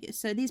behaviours.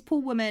 So these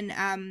poor women,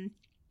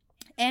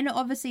 and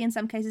obviously in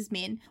some cases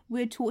men,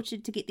 were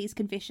tortured to get these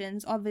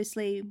confessions.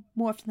 Obviously,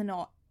 more often than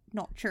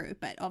not true,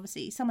 but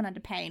obviously someone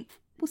under pain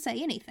will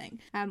say anything.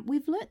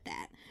 We've learnt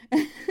that.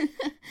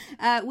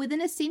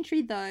 Within a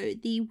century, though,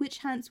 the witch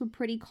hunts were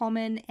pretty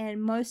common,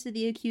 and most of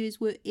the accused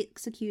were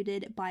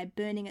executed by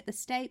burning at the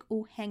stake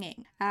or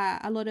hanging.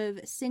 A lot of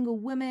single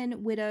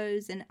women,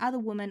 widows, and other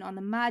women on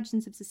the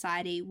margins of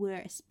society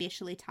were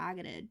especially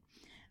targeted.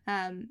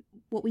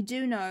 What we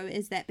do know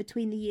is that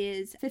between the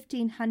years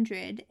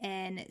 1500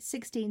 and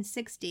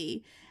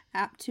 1660,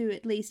 up to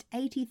at least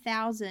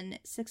 80,000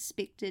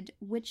 suspected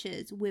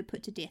witches were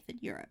put to death in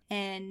Europe,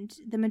 and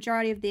the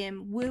majority of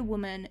them were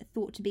women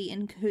thought to be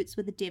in cahoots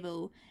with the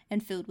devil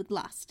and filled with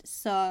lust.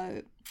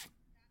 So,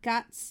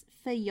 guts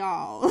for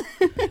y'all.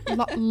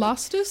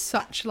 Lust is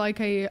such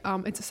like a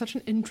it's such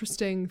an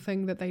interesting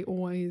thing that they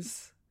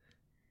always.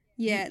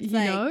 Yeah, it's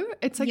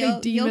it's like they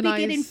demonize. You'll be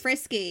getting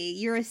frisky.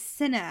 You're a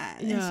sinner. Yeah,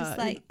 it's just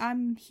like,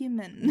 I'm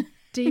human.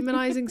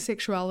 Demonizing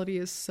sexuality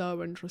is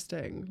so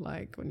interesting.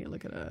 Like when you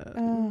look at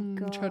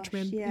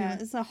churchmen. Yeah,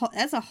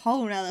 that's a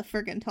whole nother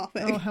friggin'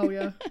 topic. Oh hell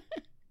yeah.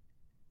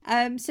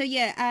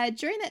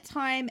 During that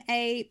time,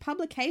 a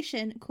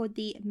publication called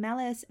the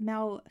Malleus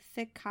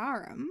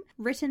Maleficarum,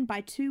 written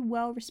by two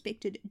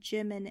well-respected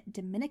German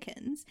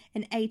Dominicans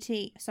in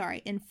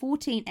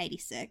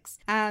 1486,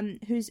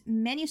 whose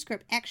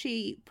manuscript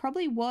actually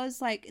probably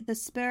was like the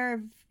spur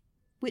of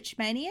witch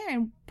mania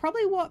and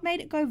probably what made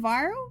it go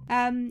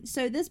viral.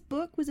 So this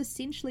book was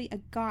essentially a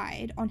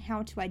guide on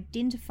how to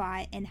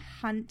identify and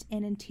hunt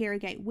and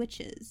interrogate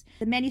witches.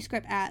 The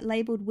manuscript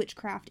labeled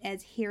witchcraft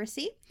as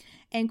heresy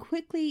and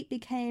quickly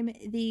became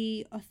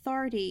the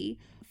authority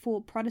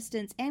for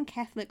Protestants and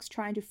Catholics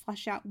trying to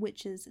flush out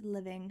witches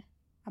living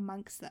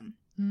amongst them.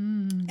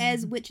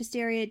 As witch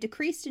hysteria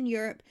decreased in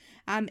Europe,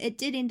 it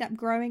did end up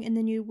growing in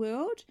the New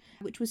World,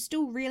 which was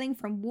still reeling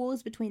from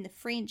wars between the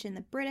French and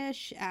the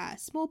British,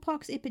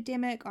 smallpox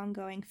epidemic,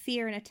 ongoing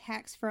fear and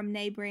attacks from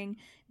neighboring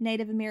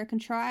Native American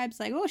tribes.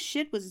 Like, oh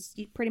shit was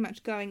pretty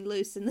much going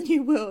loose in the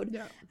New World.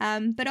 Yeah.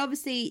 But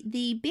obviously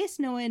the best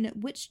known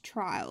witch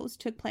trials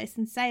took place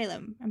in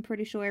Salem. I'm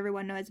pretty sure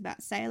everyone knows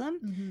about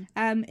Salem.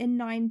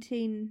 In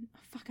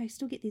I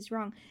still get these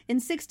wrong. In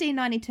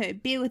 1692,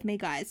 bear with me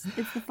guys,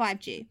 it's the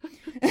 5G.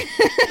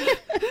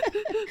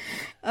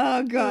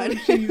 Oh god. Oh,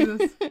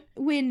 Jesus.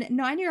 When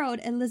 9-year-old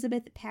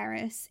Elizabeth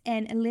Parris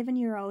and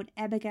 11-year-old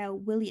Abigail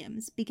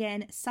Williams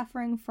began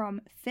suffering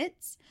from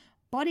fits,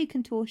 body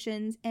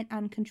contortions, and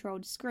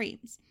uncontrolled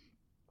screams.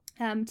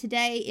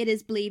 Today, it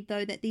is believed,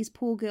 though, that these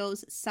poor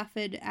girls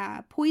suffered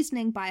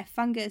poisoning by a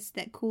fungus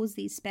that caused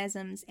these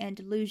spasms and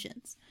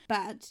delusions.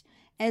 But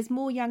as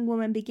more young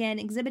women began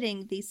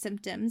exhibiting these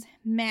symptoms,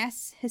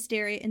 mass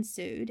hysteria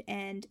ensued,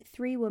 and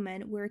 3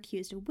 women were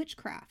accused of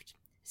witchcraft: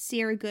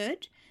 Sarah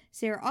Good,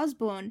 Sarah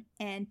Osborne,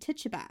 and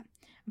Tituba.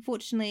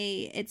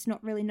 Unfortunately, it's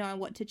not really known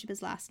what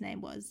Tituba's last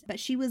name was, but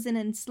she was an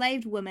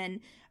enslaved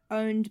woman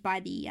owned by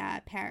the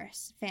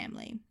Parris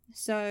family.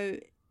 So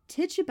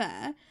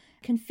Tituba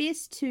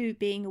confessed to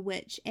being a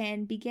witch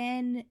and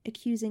began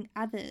accusing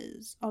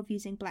others of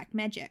using black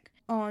magic.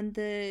 On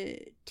the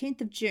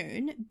 10th of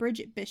June,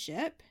 Bridget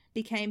Bishop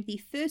became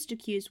the first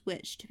accused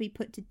witch to be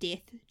put to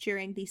death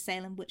during the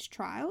Salem witch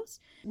trials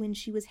when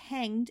she was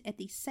hanged at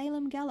the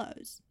Salem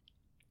gallows.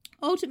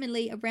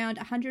 Ultimately, around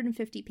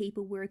 150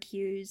 people were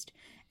accused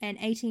and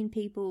 18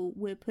 people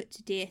were put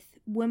to death.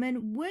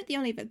 Women weren't the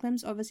only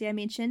victims, obviously I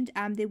mentioned.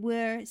 There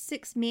were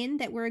 6 men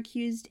that were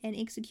accused and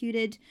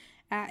executed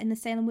in the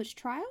Salem witch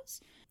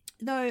trials.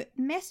 Though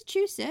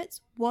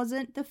Massachusetts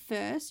wasn't the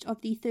first of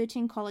the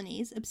 13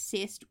 colonies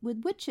obsessed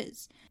with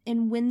witches.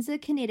 In Windsor,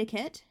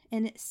 Connecticut,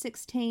 in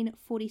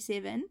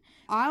 1647,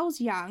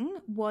 Isles Young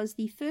was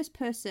the first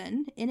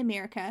person in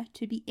America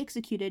to be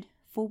executed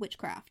for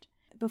witchcraft.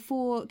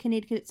 Before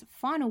Connecticut's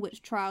final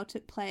witch trial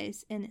took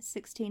place in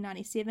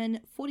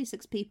 1697,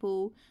 46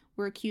 people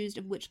were accused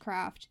of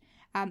witchcraft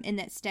in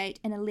that state,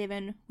 and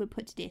 11 were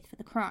put to death for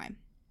the crime.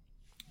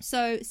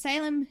 So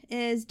Salem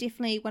is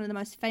definitely one of the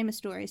most famous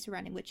stories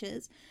surrounding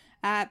witches,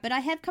 but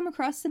I have come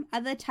across some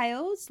other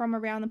tales from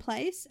around the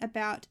place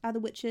about other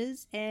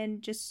witches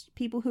and just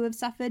people who have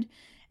suffered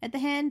at the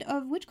hand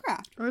of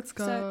witchcraft. Let's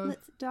go. So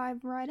let's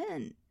dive right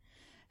in.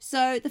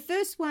 So the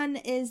first one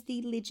is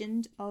the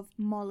legend of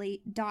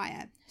Molly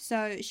Dyer.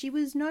 So she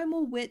was no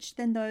more witch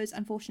than those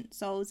unfortunate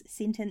souls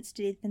sentenced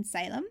to death in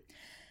Salem,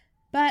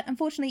 but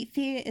unfortunately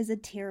fear is a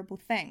terrible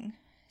thing.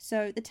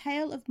 So the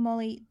tale of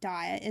Molly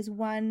Dyer is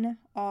one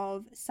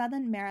of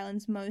southern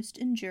Maryland's most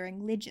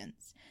enduring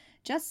legends.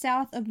 Just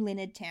south of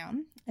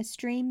Leonardtown, a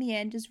stream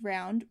meanders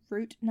round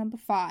Route number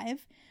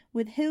 5,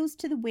 with hills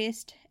to the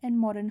west and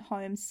modern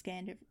homes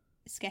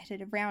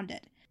scattered around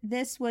it.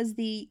 This was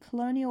the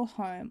colonial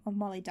home of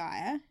Molly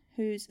Dyer,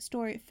 whose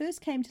story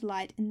first came to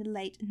light in the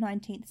late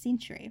 19th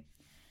century.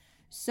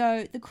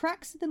 So the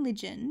crux of the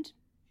legend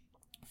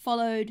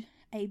followed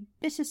a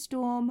bitter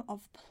storm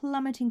of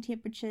plummeting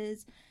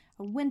temperatures,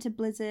 a winter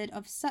blizzard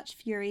of such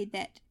fury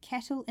that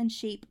cattle and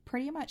sheep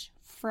pretty much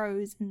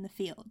froze in the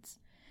fields.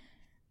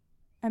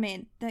 I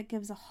mean, that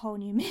gives a whole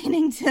new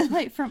meaning to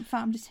like from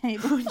farm to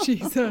table. Oh,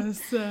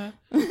 Jesus. No,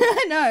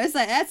 it's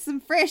like, that's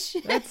some fresh.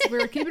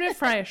 We're keeping it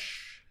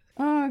fresh.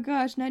 Oh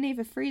gosh, no need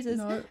for freezers.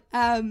 No.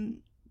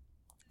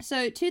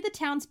 So to the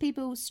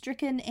townspeople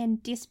stricken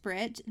and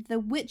desperate, the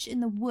witch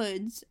in the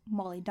woods,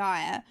 Molly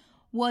Dyer,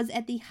 was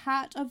at the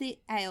heart of their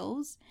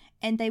ails,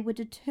 and they were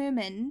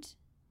determined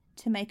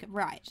to make it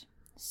right.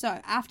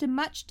 So, after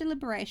much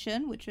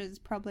deliberation, which was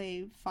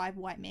probably 5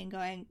 white men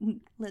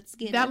going, let's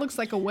get That it. looks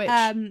like a witch,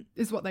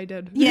 is what they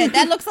did. Yeah,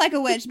 that looks like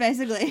a witch,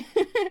 basically.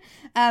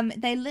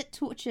 They lit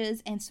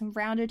torches and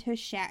surrounded her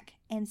shack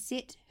and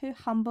set her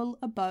humble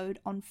abode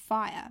on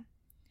fire.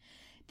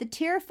 The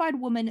terrified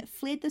woman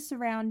fled to the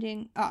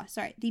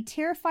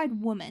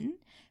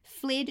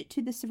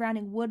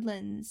surrounding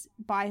woodlands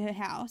by her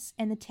house,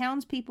 and the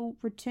townspeople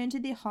returned to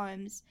their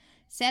homes,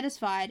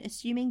 satisfied,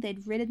 assuming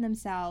they'd ridded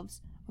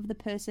themselves of the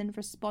person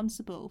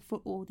responsible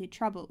for all their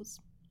troubles.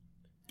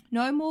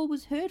 No more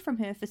was heard from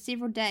her for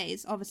several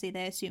days, obviously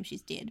they assume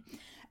she's dead,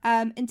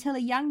 until a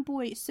young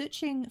boy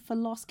searching for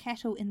lost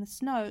cattle in the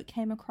snow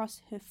came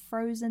across her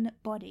frozen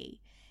body,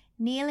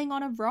 kneeling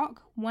on a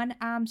rock, one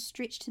arm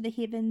stretched to the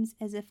heavens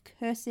as if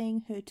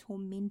cursing her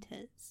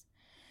tormentors.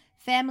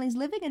 Families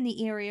living in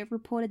the area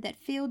reported that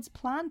fields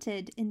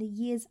planted in the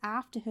years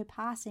after her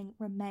passing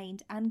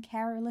remained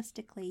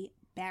uncharacteristically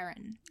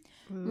barren.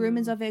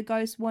 Rumours of her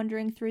ghost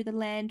wandering through the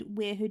land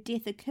where her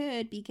death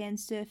occurred began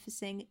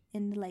surfacing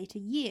in the later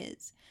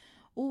years.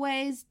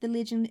 Always, the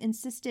legend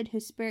insisted her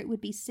spirit would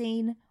be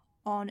seen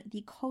on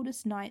the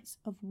coldest nights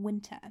of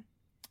winter.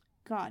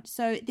 God,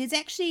 so there's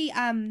actually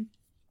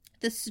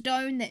the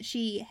stone that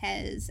she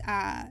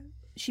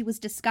was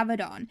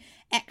discovered on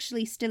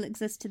actually still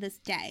exists to this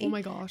day. Oh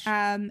my gosh.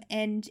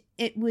 And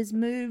it was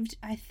moved,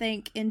 I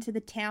think, into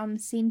the town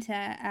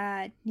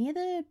centre near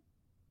the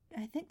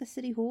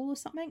city hall or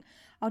something.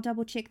 I'll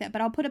double check that, but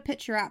I'll put a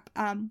picture up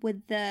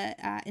with the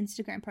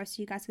Instagram post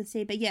so you guys can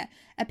see. But yeah,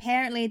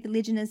 apparently the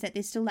legend is that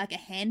there's still like a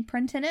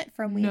handprint in it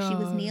from where she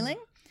was kneeling.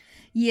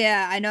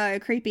 Yeah, I know,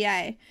 creepy,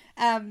 eh?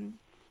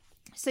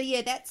 So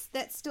yeah,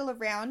 that's still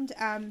around.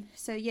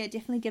 So yeah,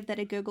 definitely give that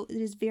a Google. It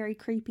is very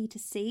creepy to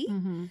see.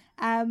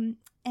 Mm-hmm.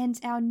 And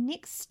our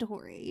next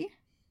story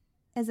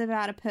is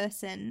about a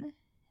person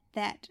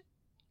that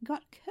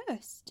got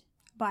cursed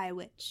by a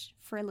witch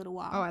for a little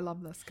while. Oh, I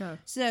love this. Go.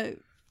 So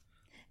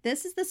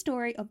this is the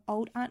story of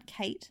old Aunt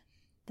Kate,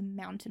 the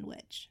mountain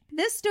witch.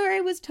 This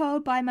story was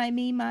told by my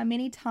Mima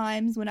many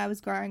times when I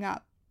was growing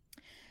up.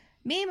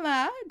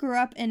 Mima grew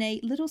up in a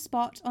little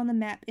spot on the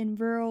map in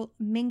rural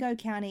Mingo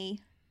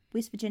County,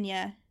 West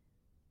Virginia,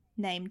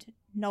 named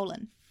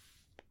Nolan.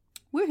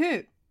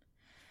 Woohoo!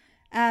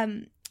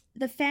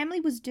 The family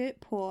was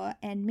dirt poor,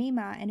 and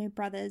Mima and her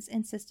brothers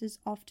and sisters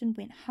often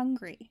went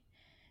hungry.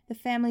 The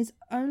family's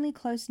only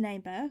close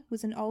neighbour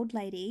was an old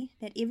lady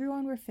that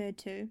everyone referred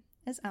to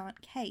as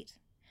Aunt Kate.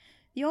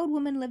 The old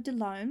woman lived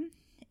alone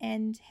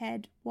and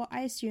had what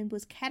I assumed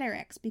was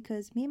cataracts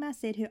because Mima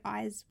said her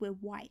eyes were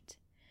white.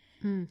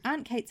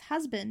 Aunt Kate's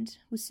husband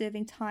was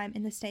serving time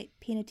in the state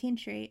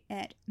penitentiary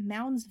at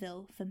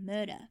Moundsville for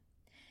murder.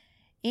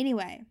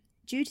 Anyway,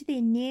 due to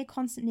their near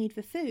constant need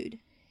for food,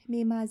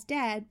 Mima's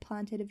dad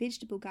planted a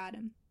vegetable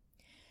garden.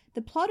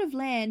 The plot of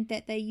land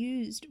that they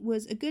used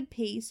was a good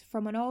piece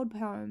from an old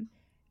home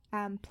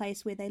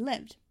place where they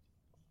lived.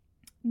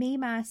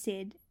 Mima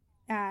said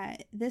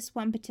this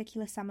one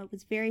particular summer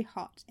was very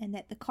hot and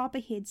that the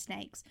copperhead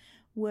snakes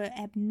were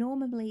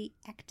abnormally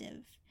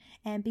active.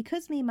 And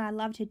because Mima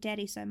loved her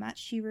daddy so much,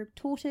 she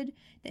retorted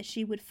that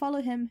she would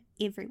follow him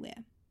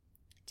everywhere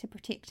to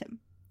protect him.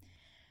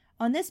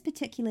 On this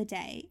particular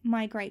day,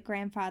 my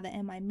great-grandfather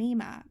and my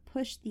Mima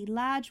pushed the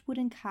large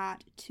wooden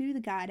cart to the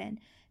garden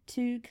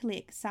to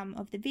collect some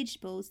of the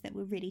vegetables that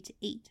were ready to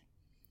eat.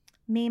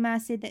 Mima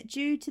said that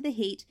due to the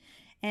heat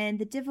and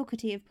the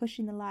difficulty of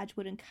pushing the large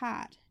wooden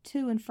cart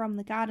to and from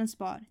the garden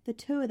spot, the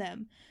two of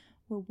them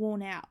were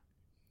worn out.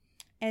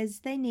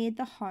 As they neared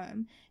the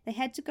home, they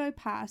had to go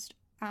past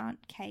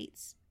Aunt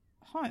Kate's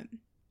home.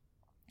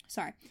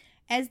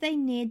 As they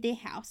neared their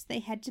house, they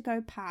had to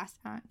go past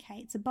Aunt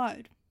Kate's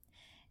abode.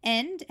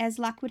 And, as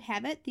luck would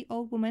have it, the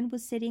old woman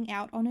was sitting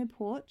out on her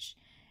porch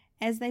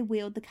as they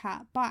wheeled the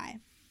cart by.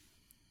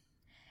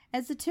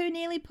 As the two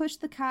nearly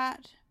pushed the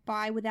cart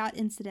by without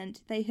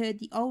incident, they heard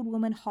the old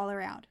woman holler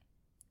out,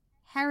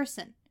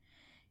 "Harrison,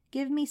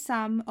 give me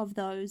some of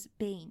those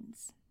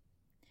beans."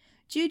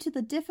 Due to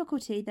the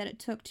difficulty that it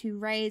took to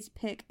raise,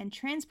 pick, and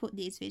transport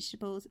these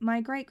vegetables,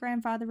 my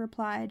great-grandfather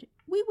replied,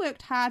 "We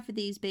worked hard for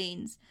these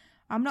beans.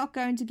 I'm not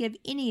going to give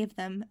any of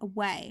them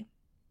away."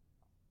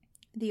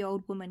 The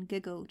old woman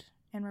giggled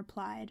and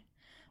replied,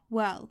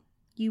 "Well,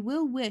 you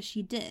will wish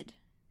you did."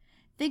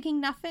 Thinking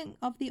nothing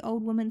of the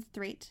old woman's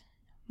threat,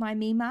 my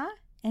Mima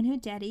and her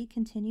daddy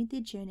continued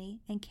their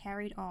journey and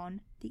carried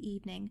on the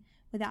evening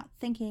without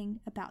thinking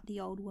about the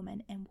old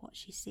woman and what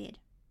she said.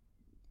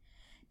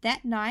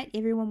 That night,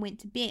 everyone went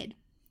to bed.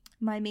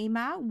 My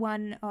Mima,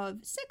 one of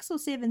 6 or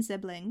 7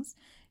 siblings,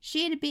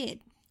 shared a bed.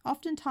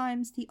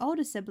 Oftentimes, the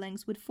older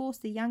siblings would force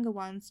the younger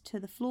ones to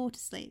the floor to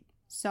sleep.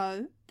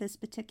 So, this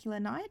particular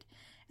night,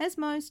 as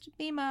most,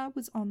 Mima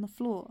was on the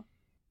floor.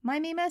 My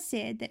Mima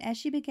said that as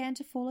she began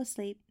to fall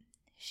asleep,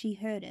 she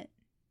heard it.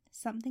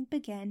 Something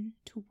began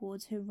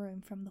towards her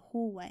room from the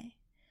hallway.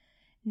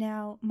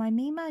 Now, my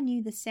Mima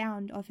knew the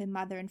sound of her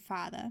mother and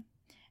father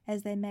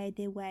as they made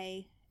their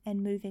way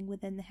and moving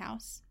within the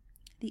house,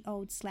 the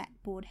old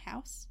slat-board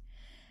house.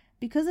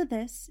 Because of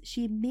this,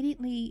 she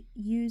immediately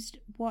used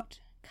what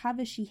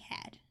cover she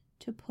had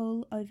to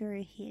pull over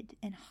her head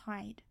and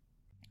hide.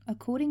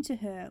 According to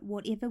her,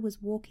 whatever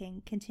was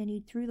walking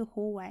continued through the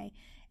hallway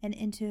and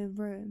into her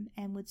room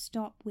and would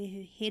stop where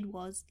her head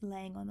was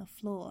laying on the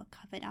floor,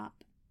 covered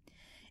up.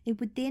 It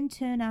would then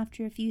turn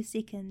after a few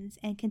seconds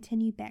and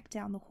continue back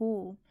down the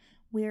hall,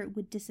 where it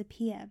would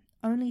disappear,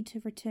 only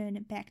to return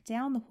back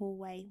down the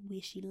hallway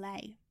where she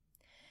lay.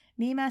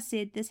 Mima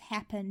said this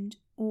happened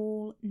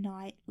all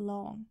night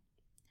long.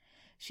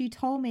 She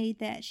told me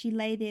that she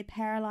lay there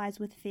paralyzed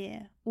with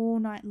fear all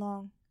night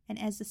long, and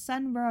as the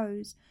sun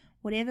rose,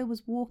 whatever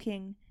was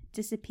walking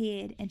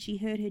disappeared and she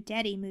heard her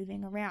daddy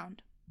moving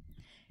around.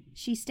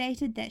 She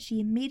stated that she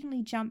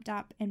immediately jumped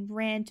up and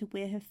ran to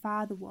where her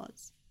father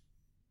was.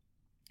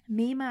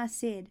 Mima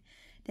said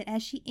that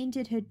as she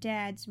entered her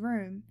dad's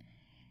room,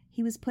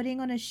 he was putting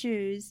on his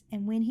shoes,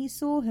 and when he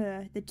saw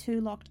her, the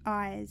two locked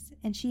eyes,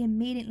 and she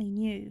immediately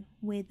knew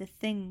where the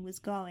thing was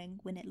going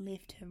when it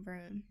left her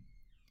room.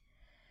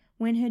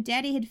 When her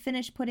daddy had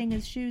finished putting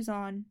his shoes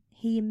on,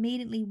 he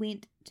immediately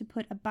went to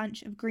put a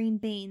bunch of green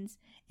beans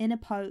in a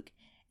poke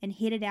and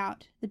headed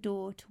out the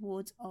door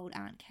towards old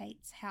Aunt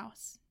Kate's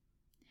house.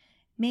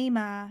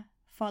 Mima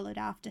followed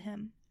after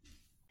him.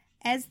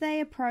 As they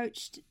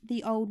approached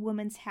the old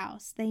woman's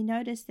house, they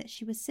noticed that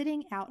she was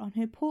sitting out on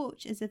her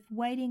porch as if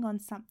waiting on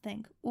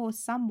something or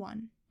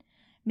someone.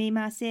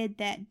 Mima said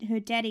that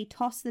her daddy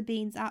tossed the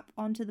beans up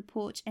onto the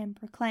porch and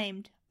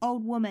proclaimed,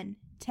 "Old woman,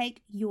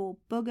 take your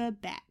booger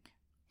back."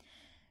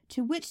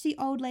 To which the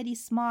old lady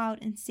smiled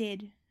and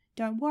said,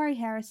 "Don't worry,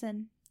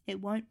 Harrison, it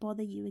won't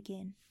bother you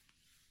again."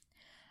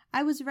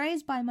 I was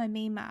raised by my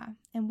Mima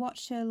and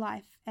watched her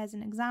life as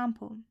an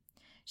example.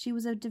 She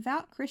was a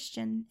devout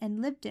Christian and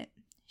lived it.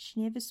 She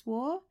never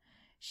swore,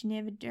 she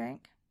never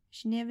drank,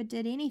 she never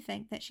did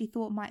anything that she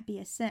thought might be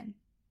a sin.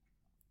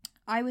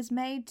 I was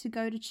made to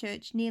go to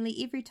church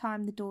nearly every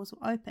time the doors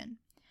were open.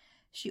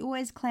 She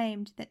always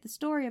claimed that the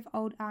story of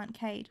old Aunt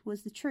Kate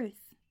was the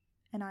truth,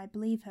 and I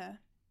believe her.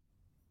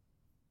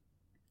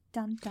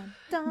 Dun dun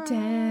dun.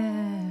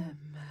 Damn.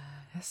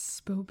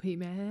 That's spoopy,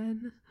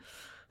 man.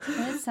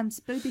 That's some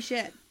spoopy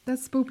shit.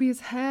 That's spoopy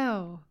as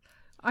hell.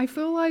 I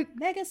feel like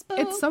Mega spook.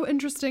 it's so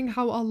interesting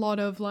how a lot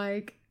of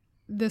like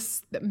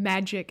this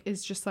magic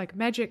is just like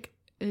magic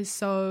is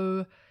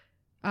so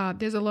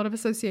there's a lot of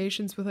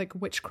associations with like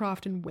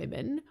witchcraft and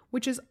women,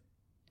 which is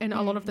and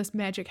a lot of this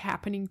magic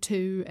happening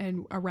to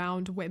and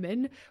around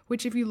women,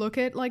 which if you look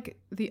at like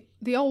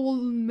the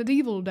old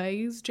medieval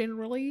days,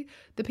 generally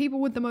the people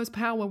with the most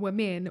power were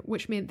men,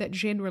 which meant that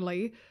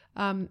generally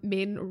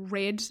men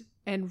read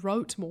and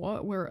wrote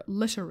more, were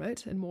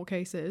literate in more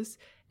cases.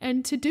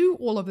 And to do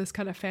all of this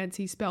kind of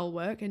fancy spell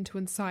work and to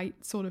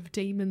incite sort of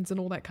demons and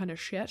all that kind of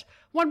shit,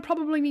 one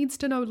probably needs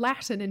to know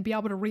Latin and be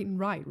able to read and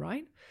write,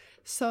 right?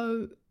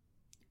 So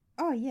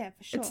Oh yeah,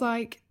 for sure. it's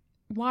like,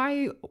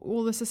 why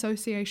all this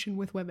association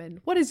with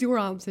women? What is your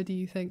answer, do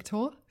you think,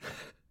 Tor?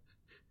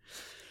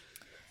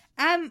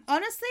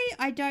 Honestly,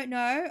 I don't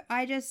know.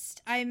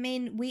 I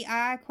mean, we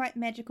are quite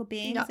magical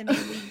beings. No. I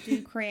mean, we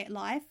do create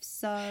life,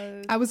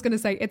 so I was going to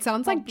say, it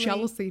sounds like Probably.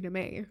 jealousy to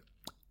me.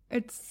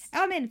 It's,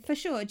 I mean, for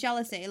sure,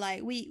 jealousy.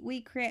 Like,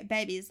 we create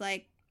babies.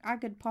 Like, I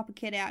could pop a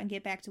kid out and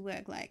get back to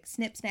work. Like,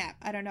 snip, snap.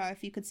 I don't know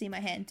if you could see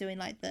my hand doing,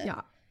 like, the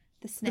snap.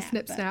 the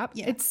snip but, snap.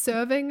 Yeah. It's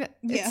serving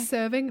Yeah. it's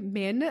serving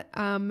men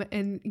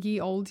in ye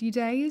olde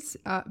days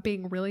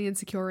being really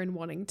insecure and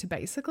wanting to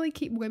basically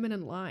keep women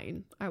in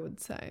line, I would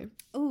say.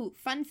 Ooh,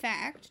 fun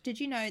fact. Did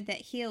you know that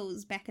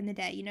heels back in the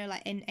day, you know,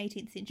 like in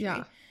 18th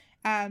century,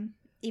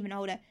 even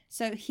older,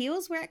 so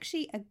heels were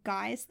actually a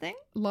guy's thing?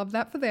 Love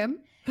that for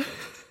them.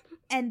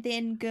 And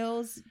then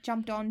girls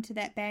jumped onto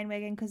that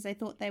bandwagon because they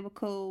thought they were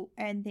cool.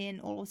 And then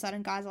all of a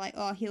sudden guys are like,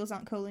 oh, heels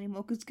aren't cool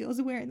anymore because girls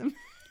are wearing them.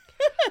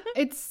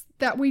 It's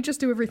that we just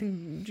do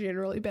everything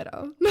generally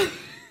better.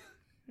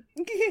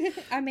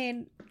 I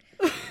mean,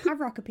 I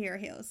rock a pair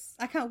of heels.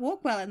 I can't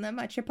walk well in them.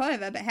 I trip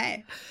over. But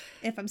hey,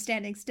 if I'm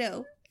standing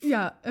still.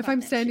 Yeah, if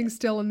I'm that standing shit.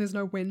 still and there's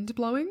no wind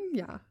blowing,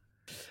 yeah.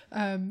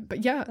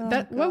 But yeah, Oh,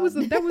 that God. was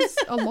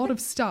a lot of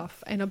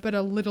stuff and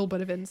a little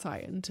bit of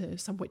insight into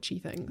some witchy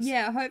things.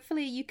 Yeah,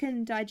 hopefully you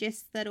can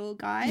digest that all,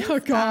 guys. Oh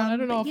God, I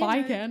don't know but if I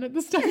yeah, can at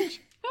this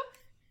stage.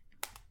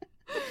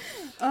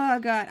 Oh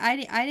god,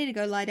 I need to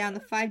go lie down. The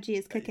 5G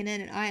is kicking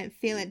in, and I am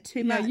feeling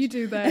too much. Yeah, you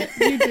do that.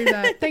 You do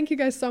that. Thank you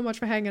guys so much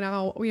for hanging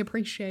out. We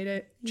appreciate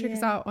it. Check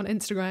us out on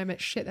Instagram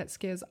at Shit That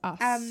Scares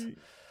Us.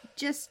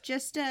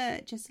 Just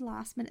a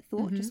last minute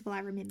thought, just while I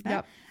remember.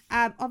 Yep.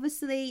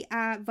 Obviously,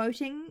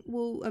 voting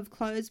will have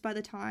closed by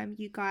the time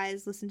you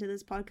guys listen to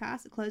this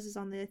podcast. It closes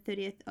on the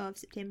 30th of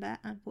September,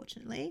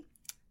 unfortunately.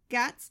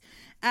 Guts.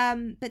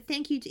 But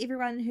thank you to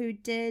everyone who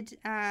did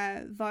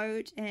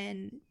vote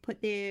and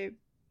put their,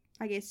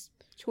 I guess,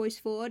 choice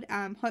forward.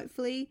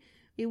 Hopefully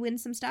we win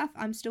some stuff.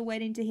 I'm still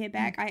waiting to hear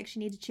back. I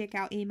actually need to check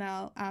our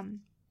email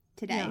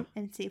today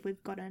and see if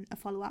we've gotten a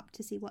follow-up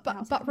to see what the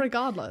hell's But happening.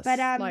 regardless,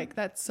 like,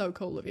 that's so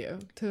cool of you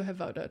to have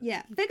voted.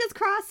 Yeah, fingers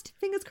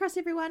crossed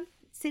everyone.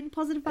 Send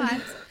positive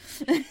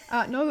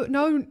vibes.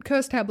 No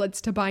curse tablets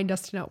to bind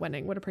us to not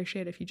winning. Would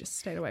appreciate if you just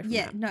stayed away from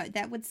that. No,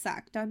 that would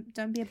suck.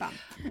 Don't be a bum.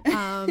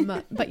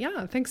 But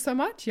yeah, thanks so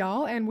much,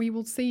 y'all, and we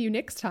will see you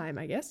next time,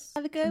 I guess.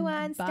 Have a good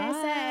one. Stay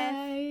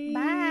safe.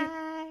 Bye.